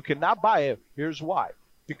 you cannot buy it. Here's why.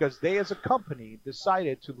 Because they, as a company,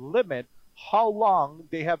 decided to limit how long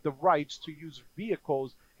they have the rights to use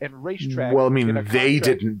vehicles and racetracks. Well, I mean, they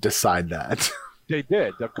didn't decide that. They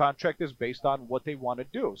did. The contract is based on what they want to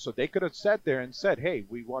do. So they could have sat there and said, hey,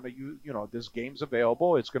 we want to use, this game's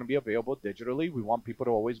available. It's going to be available digitally. We want people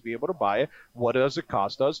to always be able to buy it. What does it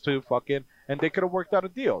cost us to fucking... And they could have worked out a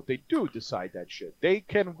deal. They do decide that shit. They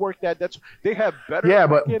can work that. They have better... Yeah,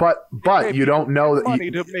 but you don't know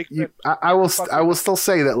that... I will still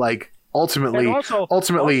say that, like, ultimately,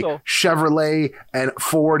 Chevrolet and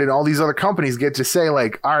Ford and all these other companies get to say,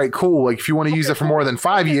 like, all right, cool. Like, if you want to use it for more than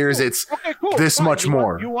 5 years, it's this much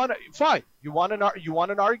more. You want fine. You want an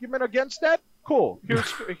argument against that? Cool.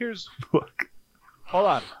 Here's. Hold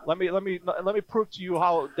on. Let me prove to you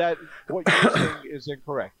how what you're saying is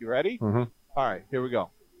incorrect. You ready? Mm-hmm. All right. Here we go.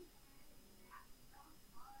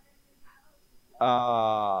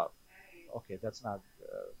 Okay, that's not.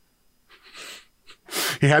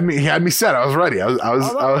 He had me set. I was ready. I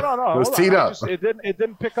was teed up. It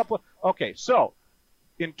didn't pick up. Okay, so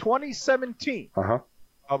in 2017, a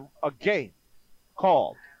game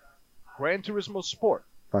called Gran Turismo Sport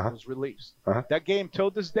was released. That game,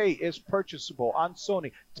 till this day, is purchasable on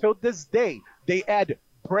Sony. Till this day, they add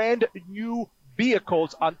brand new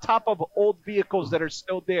vehicles on top of old vehicles that are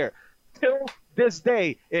still there. Till this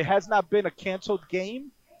day, it has not been a canceled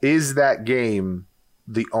game. Is that game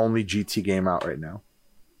the only GT game out right now?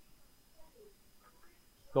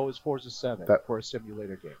 So is Forza 7 for a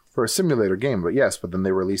simulator game. For a simulator game, but yes, but then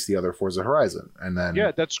they released the other Forza Horizon, and then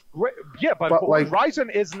that's great. Yeah, but Horizon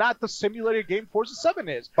is not the simulator game Forza 7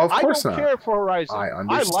 is. Of course not. I don't care for Horizon. I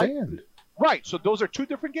understand. Right, so those are two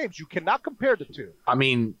different games. You cannot compare the two. I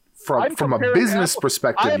mean, from a business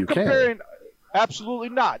perspective, you can. Absolutely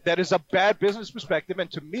not. That is a bad business perspective, and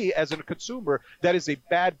to me, as a consumer, that is a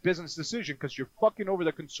bad business decision because you're fucking over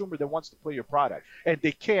the consumer that wants to play your product, and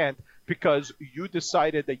they can't because you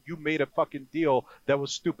decided that you made a fucking deal that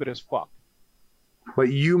was stupid as fuck. But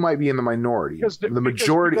you might be in the minority. The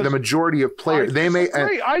majority of players,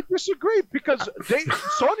 I disagree because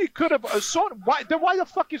Sony could have. Why the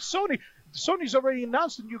fuck is Sony? Sony's already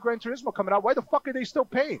announced the new Gran Turismo coming out. Why the fuck are they still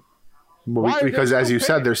paying? Well, because as you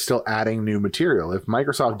said, they're still adding new material. If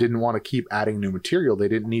Microsoft didn't want to keep adding new material, they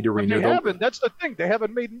didn't need to renew. They haven't. That's the thing. They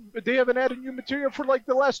haven't added new material for like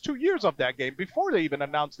the last 2 years of that game before they even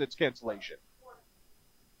announced its cancellation.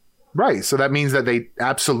 Right. So that means that they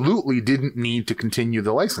absolutely didn't need to continue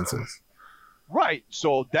the licenses. Right.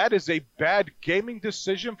 So that is a bad gaming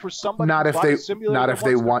decision for somebody. Not if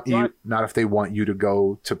they want you to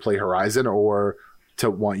go to play Horizon or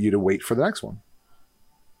to want you to wait for the next one.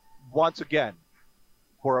 Once again,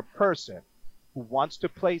 for a person who wants to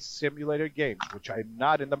play simulator games, which I'm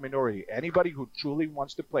not in the minority, anybody who truly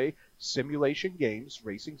wants to play simulation games,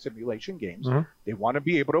 racing simulation games, they want to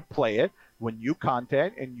be able to play it with new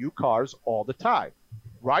content and new cars all the time.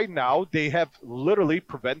 Right now, they have literally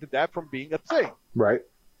prevented that from being a thing. Right.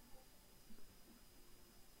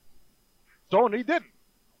 Sony didn't.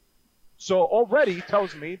 So already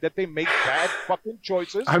tells me that they make bad fucking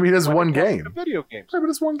choices. I mean, it's one game. Video games. Yeah, but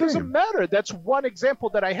it's one game. Doesn't matter. That's one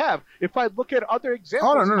example that I have. If I look at other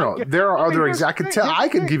examples, no. There are other examples. I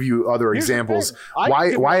can give you other examples.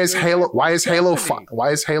 Why is Halo 5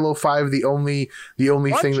 the only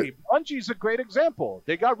thing that Bungie's a great example.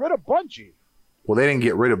 They got rid of Bungie. Well, they didn't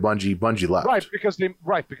get rid of Bungie. Bungie left.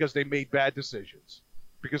 Because they made bad decisions.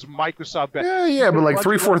 Because Microsoft. Yeah, but like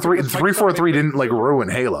 343 didn't like ruin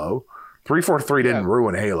Halo. 343 didn't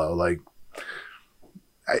ruin Halo. Like,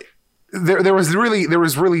 there was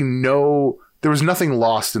nothing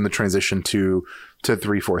lost in the transition to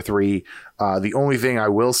 343. The only thing I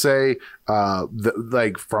will say, from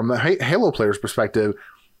the Halo player's perspective,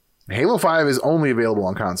 Halo 5 is only available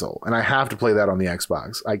on console, and I have to play that on the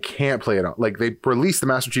Xbox. I can't play it on, like, they released the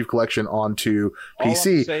Master Chief Collection onto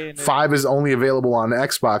PC. 5 is only available on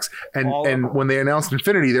Xbox, and when they announced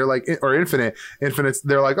Infinity, they're like, or Infinite's,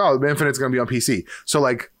 they're like, oh, Infinite's going to be on PC. So,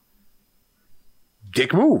 like,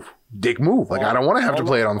 dick move. Like, I don't want to have to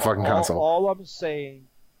play it on the fucking console. All I'm saying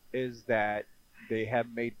is that they have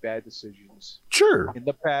made bad decisions. Sure. In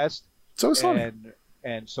the past. So is Sony.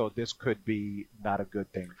 and so this could be not a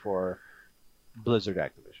good thing for Blizzard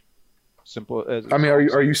Activision. Simple as. I mean,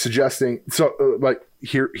 are you suggesting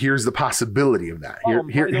here's the possibility of that? Hear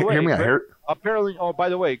me out. Apparently, by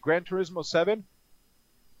the way, Gran Turismo 7.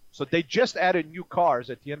 So they just added new cars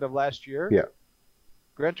at the end of last year. Yeah.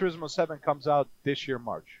 Gran Turismo 7 comes out this year,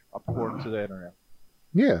 March, according to the internet.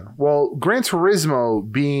 Yeah. Well, Gran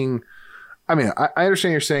Turismo being, I mean, I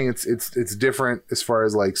understand you're saying it's different as far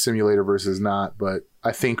as like simulator versus not, but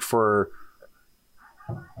I think for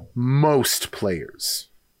most players,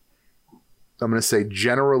 I'm going to say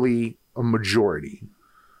generally a majority,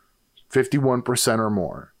 51% or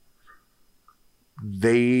more,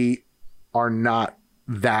 they are not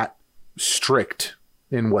that strict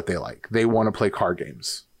in what they like. They want to play car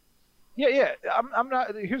games. Yeah. I'm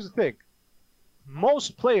not. Here's the thing.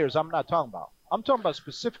 Most players, I'm not talking about. I'm talking about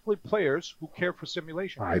specifically players who care for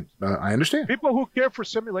simulation games. I understand. People who care for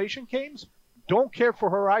simulation games don't care for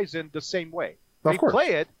Horizon the same way. Of course. They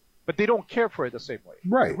play it, but they don't care for it the same way.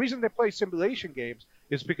 Right. The reason they play simulation games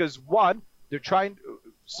is because, one,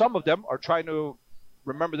 some of them are trying to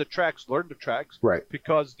remember the tracks, learn the tracks, right?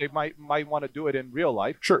 Because they might want to do it in real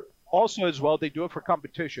life. Sure. Also, as well, they do it for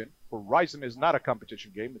competition. Horizon is not a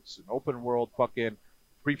competition game. It's an open world fucking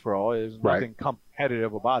free-for-all. There's nothing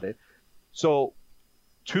competitive about it. So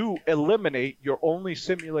to eliminate your only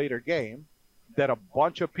simulator game that a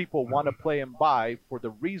bunch of people want to play and buy for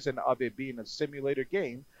the reason of it being a simulator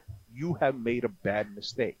game, you have made a bad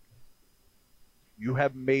mistake. You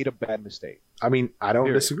have made a bad mistake. I mean, I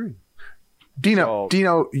don't disagree. Dino,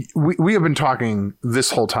 we have been talking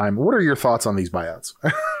this whole time. What are your thoughts on these buyouts?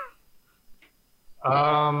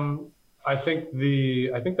 I think the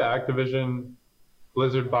Activision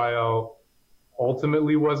Blizzard buyout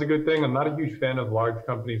ultimately was a good thing. I'm not a huge fan of large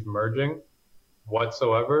companies merging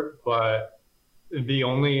whatsoever, but the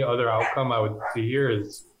only other outcome I would see here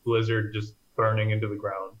is Blizzard just burning into the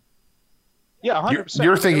ground. Yeah, 100%.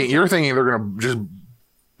 You're thinking they're going to just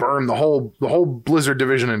burn the whole Blizzard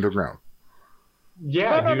division into the ground.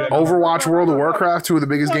 Yeah, dude. Overwatch, World of Warcraft, two of the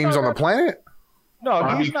biggest games on the planet.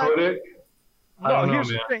 No, he's not. No, here's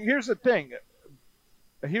the thing. Here's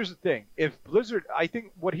the thing. If Blizzard, I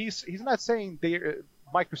think what he's not saying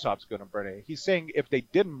Microsoft's going to burn it. He's saying if they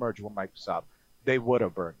didn't merge with Microsoft, they would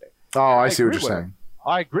have burned it. Oh, I see what you're saying.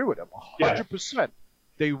 I agree with him 100%.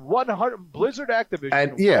 They 100 Blizzard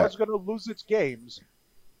Activision was going to lose its games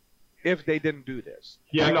if they didn't do this.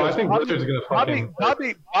 Yeah, because I think Blizzard's going to fucking.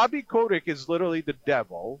 Bobby Kotick is literally the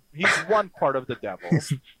devil. He's one part of the devil,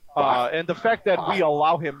 and the fact that we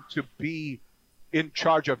allow him to be in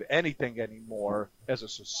charge of anything anymore as a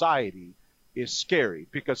society is scary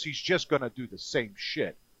because he's just going to do the same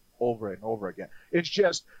shit over and over again. It's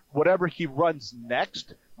just whatever he runs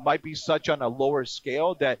next might be such on a lower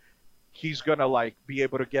scale that he's going to be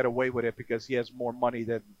able to get away with it because he has more money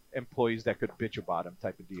than employees that could bitch about him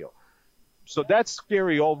type of deal. So that's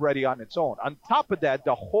scary already on its own. On top of that,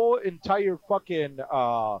 the whole entire fucking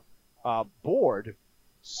board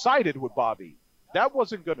sided with Bobby. That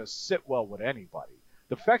wasn't going to sit well with anybody.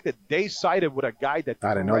 The fact that they sided with a guy that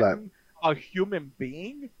threatened a human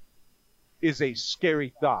being is a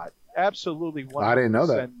scary thought. Absolutely 100%. I didn't know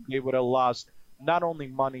that. They would have lost not only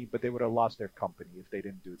money, but they would have lost their company if they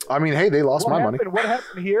didn't do this. I mean, hey, they lost my money. What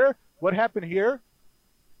happened here?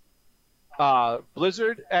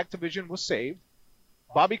 Blizzard Activision was saved.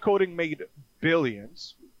 Bobby Kotick made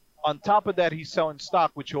billions. On top of that, he's selling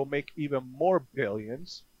stock, which will make even more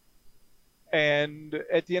billions. And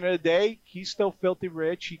at the end of the day, he's still filthy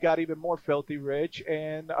rich. He got even more filthy rich,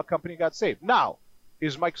 and a company got saved. Now,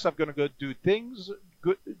 is Microsoft going to go do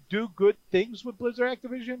good things with Blizzard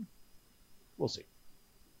Activision? We'll see.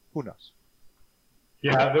 Who knows?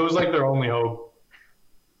 Yeah, it was their only hope.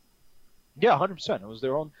 Yeah, 100%. It was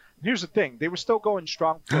their own. Here's the thing: they were still going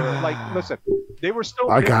strong for listen. They were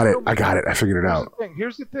still. I got it. I figured it out.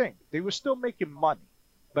 Here's the thing: they were still making money.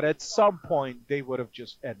 But at some point, they would have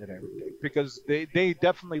just ended everything because they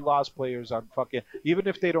definitely lost players on fucking. Even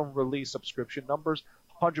if they don't release subscription numbers,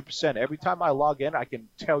 100%. Every time I log in, I can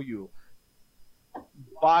tell you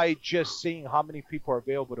by just seeing how many people are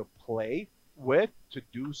available to play with, to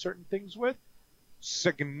do certain things with,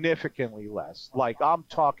 significantly less. I'm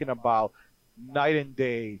talking about night and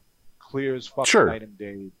day, clear as fucking night and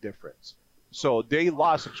day difference. So they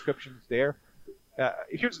lost subscriptions there.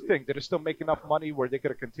 Here's the thing: did it still make enough money where they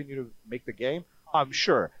could have continued to make the game? I'm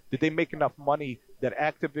sure. Did they make enough money that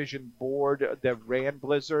Activision board that ran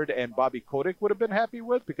Blizzard and Bobby Kotick would have been happy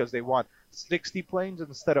with because they want 60 planes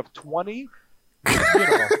instead of 20?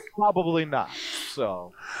 Probably not.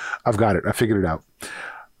 So I've got it. I figured it out.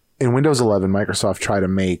 In Windows 11, Microsoft tried to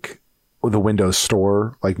make the Windows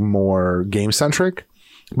Store like more game centric,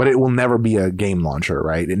 but it will never be a game launcher,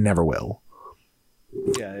 right? It never will.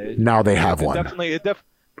 Yeah. Now they have one.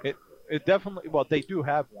 It definitely. Well, they do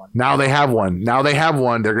have one. Now they have one.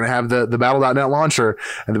 They're gonna have the Battle.net launcher,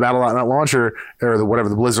 and the Battle.net launcher, or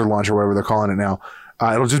the Blizzard launcher, whatever they're calling it now.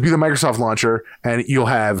 It'll just be the Microsoft launcher, and you'll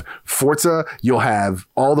have Forza. You'll have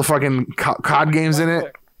all the fucking COD games in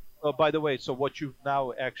it. Oh, by the way, so what you've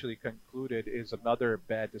now actually concluded is another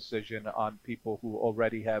bad decision on people who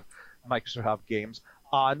already have Microsoft games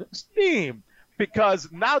on Steam.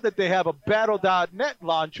 Because now that they have a Battle.net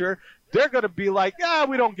launcher, they're going to be like,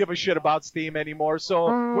 we don't give a shit about Steam anymore, so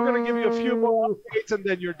we're going to give you a few more updates and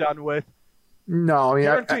then you're done with. No,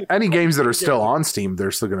 I mean, any games that are still on Steam,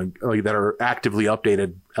 they're still going to, that are actively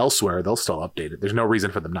updated elsewhere, they'll still update it. There's no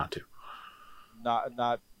reason for them not to.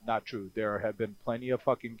 Not true. There have been plenty of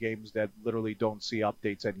fucking games that literally don't see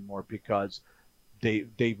updates anymore because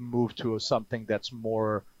they've moved to something that's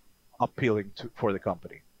more appealing for the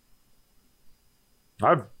company.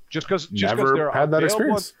 I've just because never had that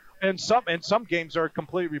experience. And some games are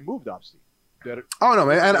completely removed off Steam. Oh no,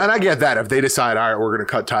 man, and I get that. If they decide, all right, we're going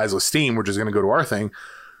to cut ties with Steam, we're just going to go to our thing.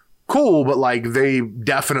 Cool, but like they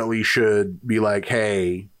definitely should be like,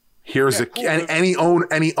 hey, here's any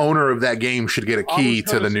owner of that game should get a key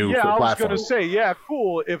to the new platform. I was going to say,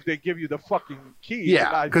 cool if they give you the fucking key.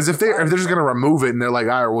 Yeah, because if they're just going to remove it and they're like,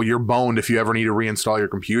 all right, well, you're boned if you ever need to reinstall your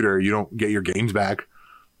computer, you don't get your games back.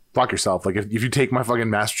 Fuck yourself. Like if you take my fucking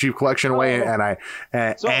Master Chief collection away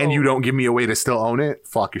and you don't give me a way to still own it,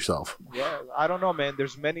 fuck yourself. Yeah, I don't know, man.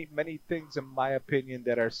 There's many things in my opinion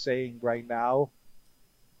that are saying right now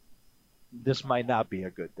this might not be a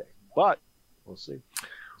good thing, but we'll see.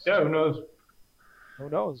 Yeah, who knows? Who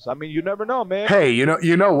knows? I mean, you never know, man. Hey, you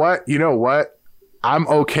know what? I'm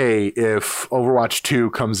okay if Overwatch 2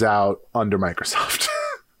 comes out under Microsoft.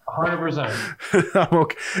 100%. I'm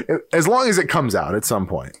okay as long as it comes out at some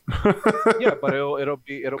point. Yeah, but it'll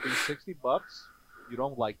be $60. You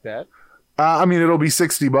don't like that? I mean, it'll be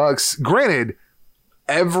 $60. Granted,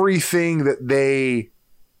 everything that they,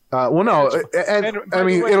 well, no, and I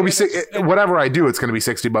mean, it'll be whatever I do. It's going to be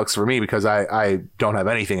 $60 for me because I don't have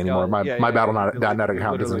anything anymore. My Battle.net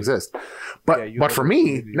account doesn't exist. But for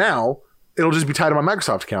me now, it'll just be tied to my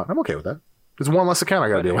Microsoft account. I'm okay with that. There's one less account I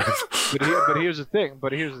got to deal with. But here's the thing.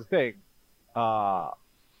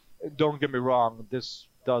 Don't get me wrong. This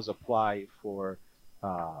does apply for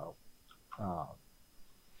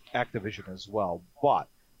Activision as well. But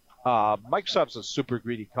Microsoft's a super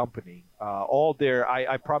greedy company.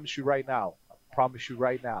 I promise you right now.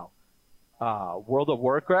 World of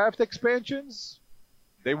Warcraft expansions,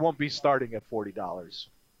 they won't be starting at $40.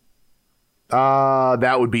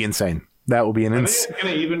 That would be insane. That would be an insane.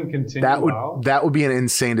 Going to even continue. That would be an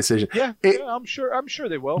insane decision. Yeah, I'm sure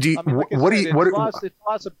they will. It's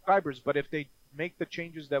lost subscribers, but if they make the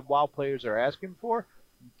changes that WoW players are asking for,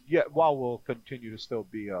 WoW will continue to still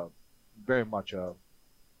be very much a.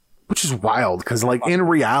 Which is wild because, like, in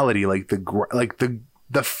reality,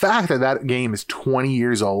 the fact that game is 20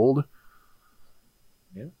 years old.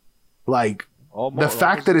 Yeah. Like. The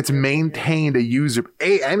fact that it's maintained any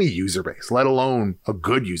user base, let alone a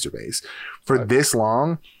good user base, for this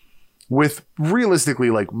long, with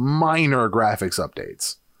realistically like minor graphics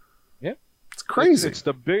updates. Yeah, it's crazy. It's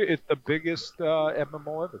the biggest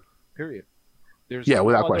MMO ever. Period.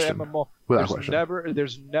 Without question.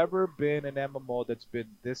 There's never been an MMO that's been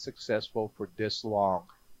this successful for this long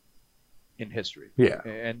in history. Yeah,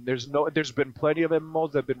 and there's been plenty of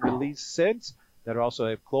MMOs that have been released since. That also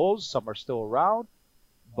have closed. Some are still around,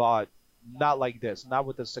 but not like this. Not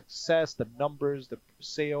with the success, the numbers, the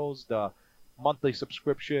sales, the monthly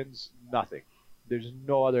subscriptions, nothing. There's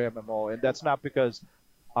no other MMO, and that's not because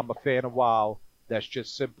I'm a fan of WoW. That's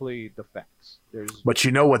just simply the facts. But you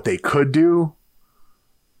know what they could do?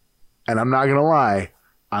 And I'm not going to lie,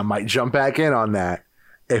 I might jump back in on that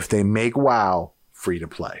if they make WoW free to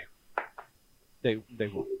play. They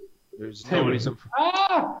will. There's no reason.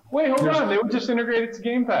 Wait, hold on. They would just integrate it to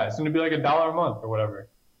Game Pass, and it'd be like $1 a month or whatever.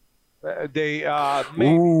 Maybe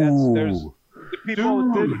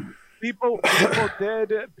people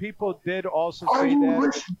did also say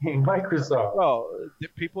that. Microsoft. Well,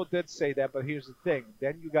 people did say that, but here's the thing.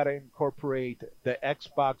 Then you got to incorporate the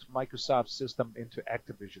Xbox Microsoft system into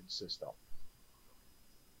Activision system.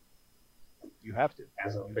 You have to.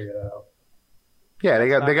 Hasn't figured it out. Yeah, they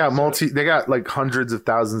got like hundreds of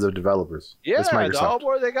thousands of developers. Yeah,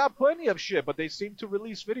 they got plenty of shit, but they seem to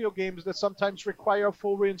release video games that sometimes require a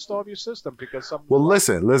full reinstall of your system because some. Well,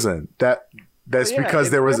 listen. That's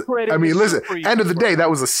because there was. I mean, listen. End of the day,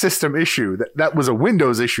 that was a system issue. That was a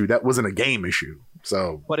Windows issue. That wasn't a game issue.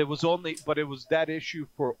 So, but it was that issue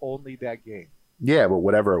for only that game. Yeah, but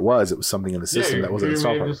whatever it was something in the system that wasn't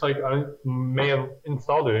installed. Just like I may have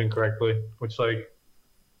installed it incorrectly, which like.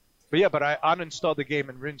 But yeah, but I uninstalled the game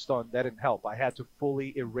and reinstalled, and that didn't help. I had to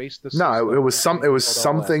fully erase the system. No, it was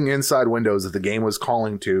something inside Windows that the game was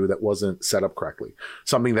calling to that wasn't set up correctly.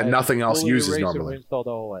 Something that nothing else uses normally. And reinstalled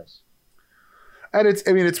the OS. And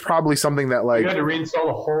it's probably something that like you had to reinstall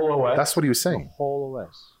the whole OS. That's what he was saying. The whole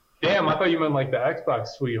OS. Damn, I thought you meant like the Xbox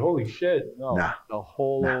suite. Holy shit! No, nah. The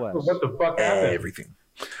whole OS. What the fuck happened? Everything.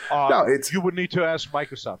 No, you would need to ask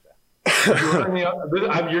Microsoft that.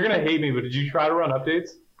 You're gonna hate me, but did you try to run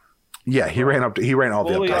updates? Yeah, he ran all the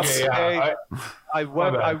updates. Okay,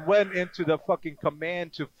 I went into the fucking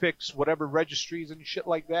command to fix whatever registries and shit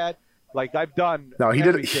like that. Like I've done. No, he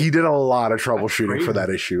did a lot of troubleshooting for that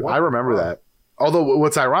issue. I remember that. Although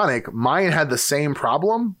what's ironic, mine had the same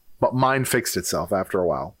problem, but mine fixed itself after a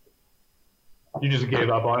while. You just gave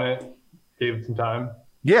up on it? Gave it some time?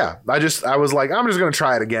 Yeah, I was like, I'm just going to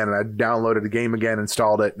try it again. And I downloaded the game again,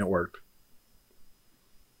 installed it, and it worked.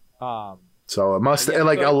 So it must, a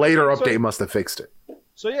later update must have fixed it.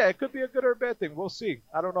 So yeah, it could be a good or a bad thing. We'll see.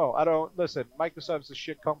 I don't know. Listen. Microsoft's a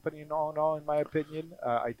shit company and all, in my opinion.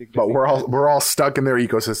 I think. But we're all stuck in their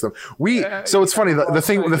ecosystem. So it's funny.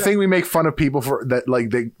 The thing we make fun of people for that,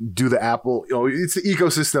 like they do the Apple. It's the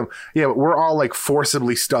ecosystem. Yeah, but we're all like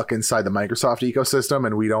forcibly stuck inside the Microsoft ecosystem,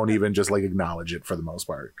 and we don't even just like acknowledge it for the most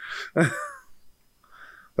part. Like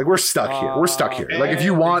we're stuck here. We're stuck here. Like if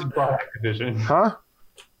you want, Activision. Huh?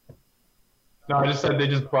 No, I just said they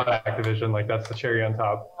just bought Activision. Like that's the cherry on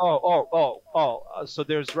top. So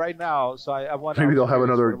there's right now. So I want. Maybe they'll have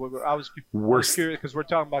another. I was curious because we're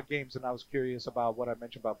talking about games, and I was curious about what I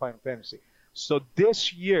mentioned about Final Fantasy. So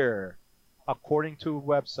this year, according to a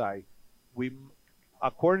website,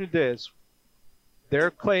 according to this,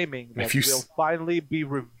 they're claiming that will finally be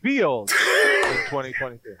revealed in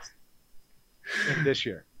 2022. In this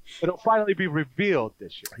year, it'll finally be revealed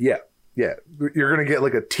this year. Yeah, you're gonna get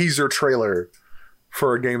like a teaser trailer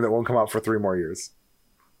for a game that won't come out for 3 more years.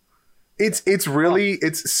 It's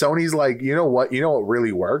Sony's like, you know what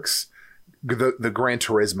really works? The Gran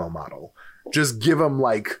Turismo model. Just give them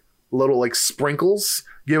like little like sprinkles.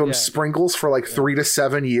 Give them sprinkles for like 3 to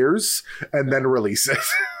 7 years, and then release it.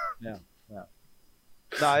 Yeah.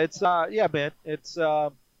 No, it's man. It's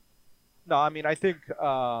no. I mean, I think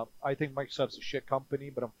Microsoft's a shit company,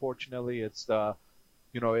 but unfortunately, it's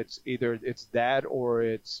it's either that or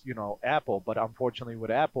it's Apple. But unfortunately,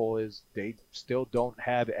 with Apple is they still don't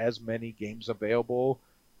have as many games available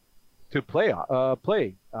to play,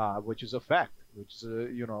 which is a fact. Which is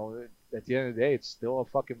at the end of the day, it's still a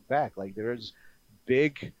fucking fact. Like there's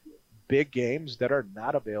big games that are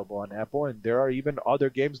not available on Apple, and there are even other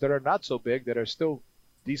games that are not so big that are still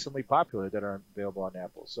decently popular that aren't available on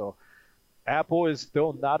Apple. So Apple is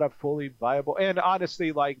still not a fully viable. And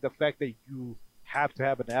honestly, like the fact that you have to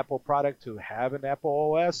have an Apple product to have an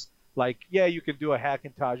Apple OS. Like, yeah, you can do a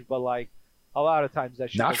Hackintosh, but like a lot of times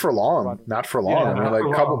that shit not for long. Yeah, I mean, like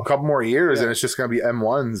a couple more years, and it's just gonna be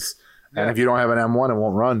M1s. And if you don't have an M1, it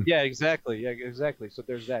won't run. Yeah, exactly. So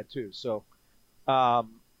there's that too. So,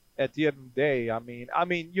 at the end of the day, I mean,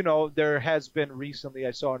 there has been recently.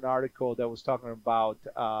 I saw an article that was talking about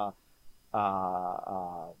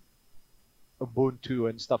Ubuntu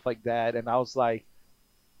and stuff like that, and I was like.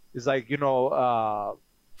 It's like what's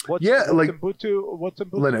Ubuntu? What's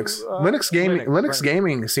Ubuntu? Linux. Linux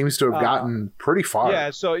gaming seems to have gotten pretty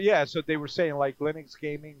far. So they were saying like Linux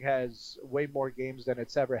gaming has way more games than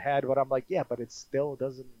it's ever had. But I'm like, yeah, but it still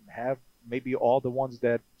doesn't have maybe all the ones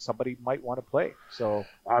that somebody might want to play. So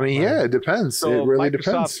I mean, it depends. So it really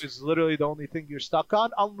depends. Microsoft is literally the only thing you're stuck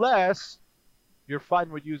on, unless you're fine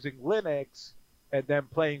with using Linux and then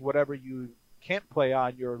playing whatever you can't play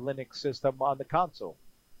on your Linux system on the console.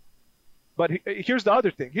 But here's the other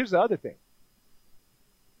thing.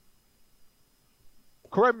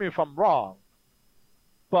 Correct me if I'm wrong,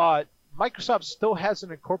 but Microsoft still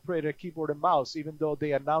hasn't incorporated a keyboard and mouse, even though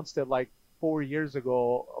they announced it like 5 years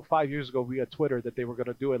ago via Twitter that they were going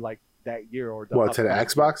to do it like that year or to the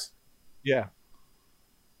Xbox? Yeah.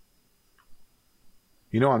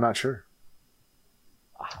 I'm not sure.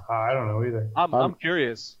 I don't know either. I'm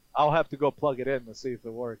curious. I'll have to go plug it in and see if it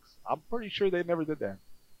works. I'm pretty sure they never did that.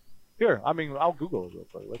 Here, I mean, I'll Google it real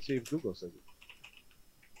quick. Let's see if Google says it.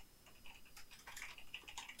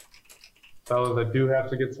 Fellas, I do have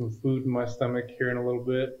to get some food in my stomach here in a little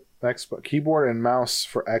bit. Keyboard and mouse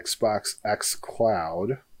for Xbox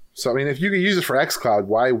xCloud. So, I mean, if you can use it for xCloud,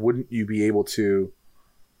 why wouldn't you be able to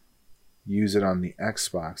use it on the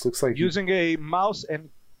Xbox? Looks like using a mouse and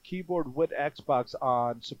keyboard with Xbox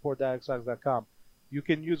on support.xbox.com. You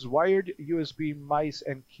can use wired USB mice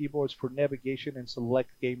and keyboards for navigation in select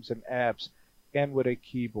games and apps, and with a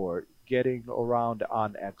keyboard, getting around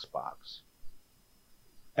on Xbox.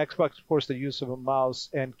 Xbox supports the use of a mouse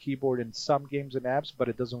and keyboard in some games and apps, but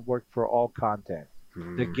it doesn't work for all content.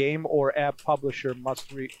 The game or app publisher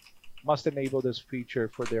must enable this feature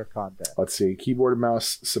for their content. Let's see. Keyboard and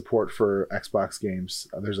mouse support for Xbox games.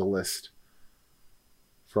 There's a list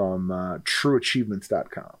from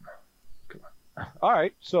trueachievements.com. All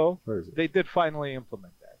right, so Where is it? they did finally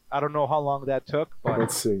implement that. I don't know how long that took, but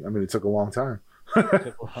Let's see. I mean, it took a long time.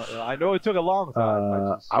 I know it took a long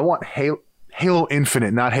time. I want Halo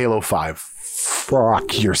Infinite, not Halo 5.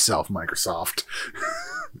 Fuck yourself, Microsoft.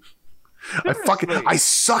 I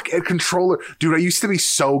suck at controller. Dude, I used to be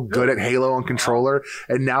so good at Halo on controller,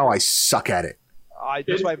 and now I suck at it.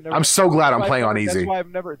 I'm so glad I'm playing on easy.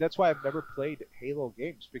 That's why I've never played Halo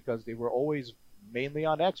games, because they were always mainly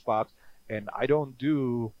on Xbox, and I don't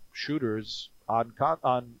do shooters on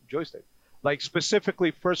joystick. Like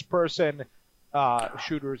specifically first-person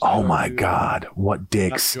shooters. Oh my god, what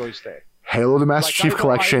dicks! Joystick. Halo the Master Chief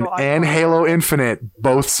Collection and Halo Infinite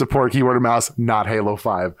both support keyboard and mouse, not Halo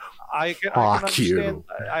 5. I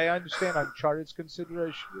understand Uncharted's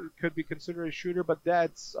could be considered a shooter, but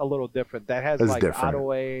that's a little different. That has different.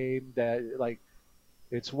 Auto aim. That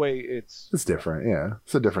it's different. Yeah,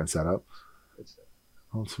 it's a different setup.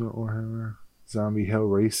 Ultimate Warhammer, Zombie Hell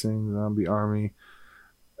Racing, Zombie Army.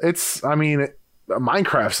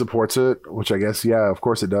 Minecraft supports it, which I guess, yeah, of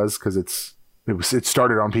course it does, because it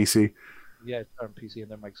started on PC. Yeah, it's on PC and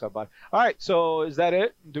then Microsoft bought. All right, so is that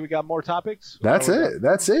it? Do we got more topics? That's it.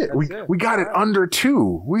 We got it under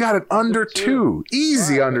 2. We got it under 2.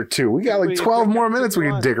 Easy under 2. We got like 12 more minutes we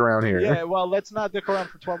can dick around here. Yeah, well, let's not dick around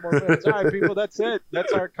for 12 more minutes. All right, people, that's it.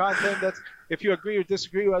 That's our content. If you agree or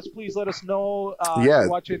disagree with us, please let us know.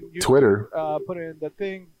 Watching YouTube, Twitter. Put it in the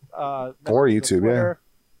thing. Or YouTube, Twitter,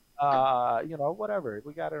 whatever.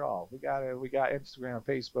 We got it all. We got it. We got Instagram,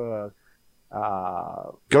 Facebook.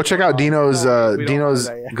 Go check out Dino's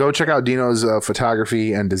go check out Dino's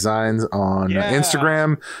photography and designs on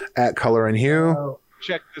Instagram at Color and Hue.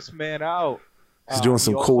 Check this man out. He's doing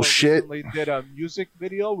some cool shit. He did a music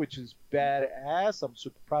video, which is badass. I'm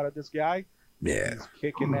super proud of this guy. Yeah, he's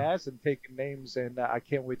kicking ass and taking names, and I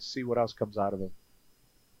can't wait to see what else comes out of him.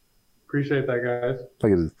 Appreciate that, guys.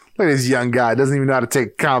 Look at this young guy. Doesn't even know how to take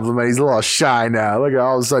a compliment. He's a little shy now. Look at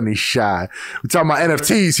all of a sudden he's shy. We're talking about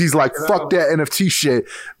NFTs. He's like, fuck that NFT shit.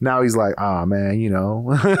 Now he's like, man, Nah,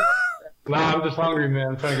 I'm just hungry, man.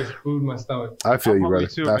 I'm trying to get some food in my stomach. I feel you, brother.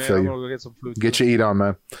 I feel you. Go get some food. Get your eat on,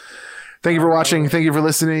 man. Thank you for watching. Thank you for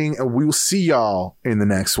listening. And we will see y'all in the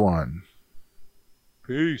next one.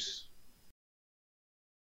 Peace.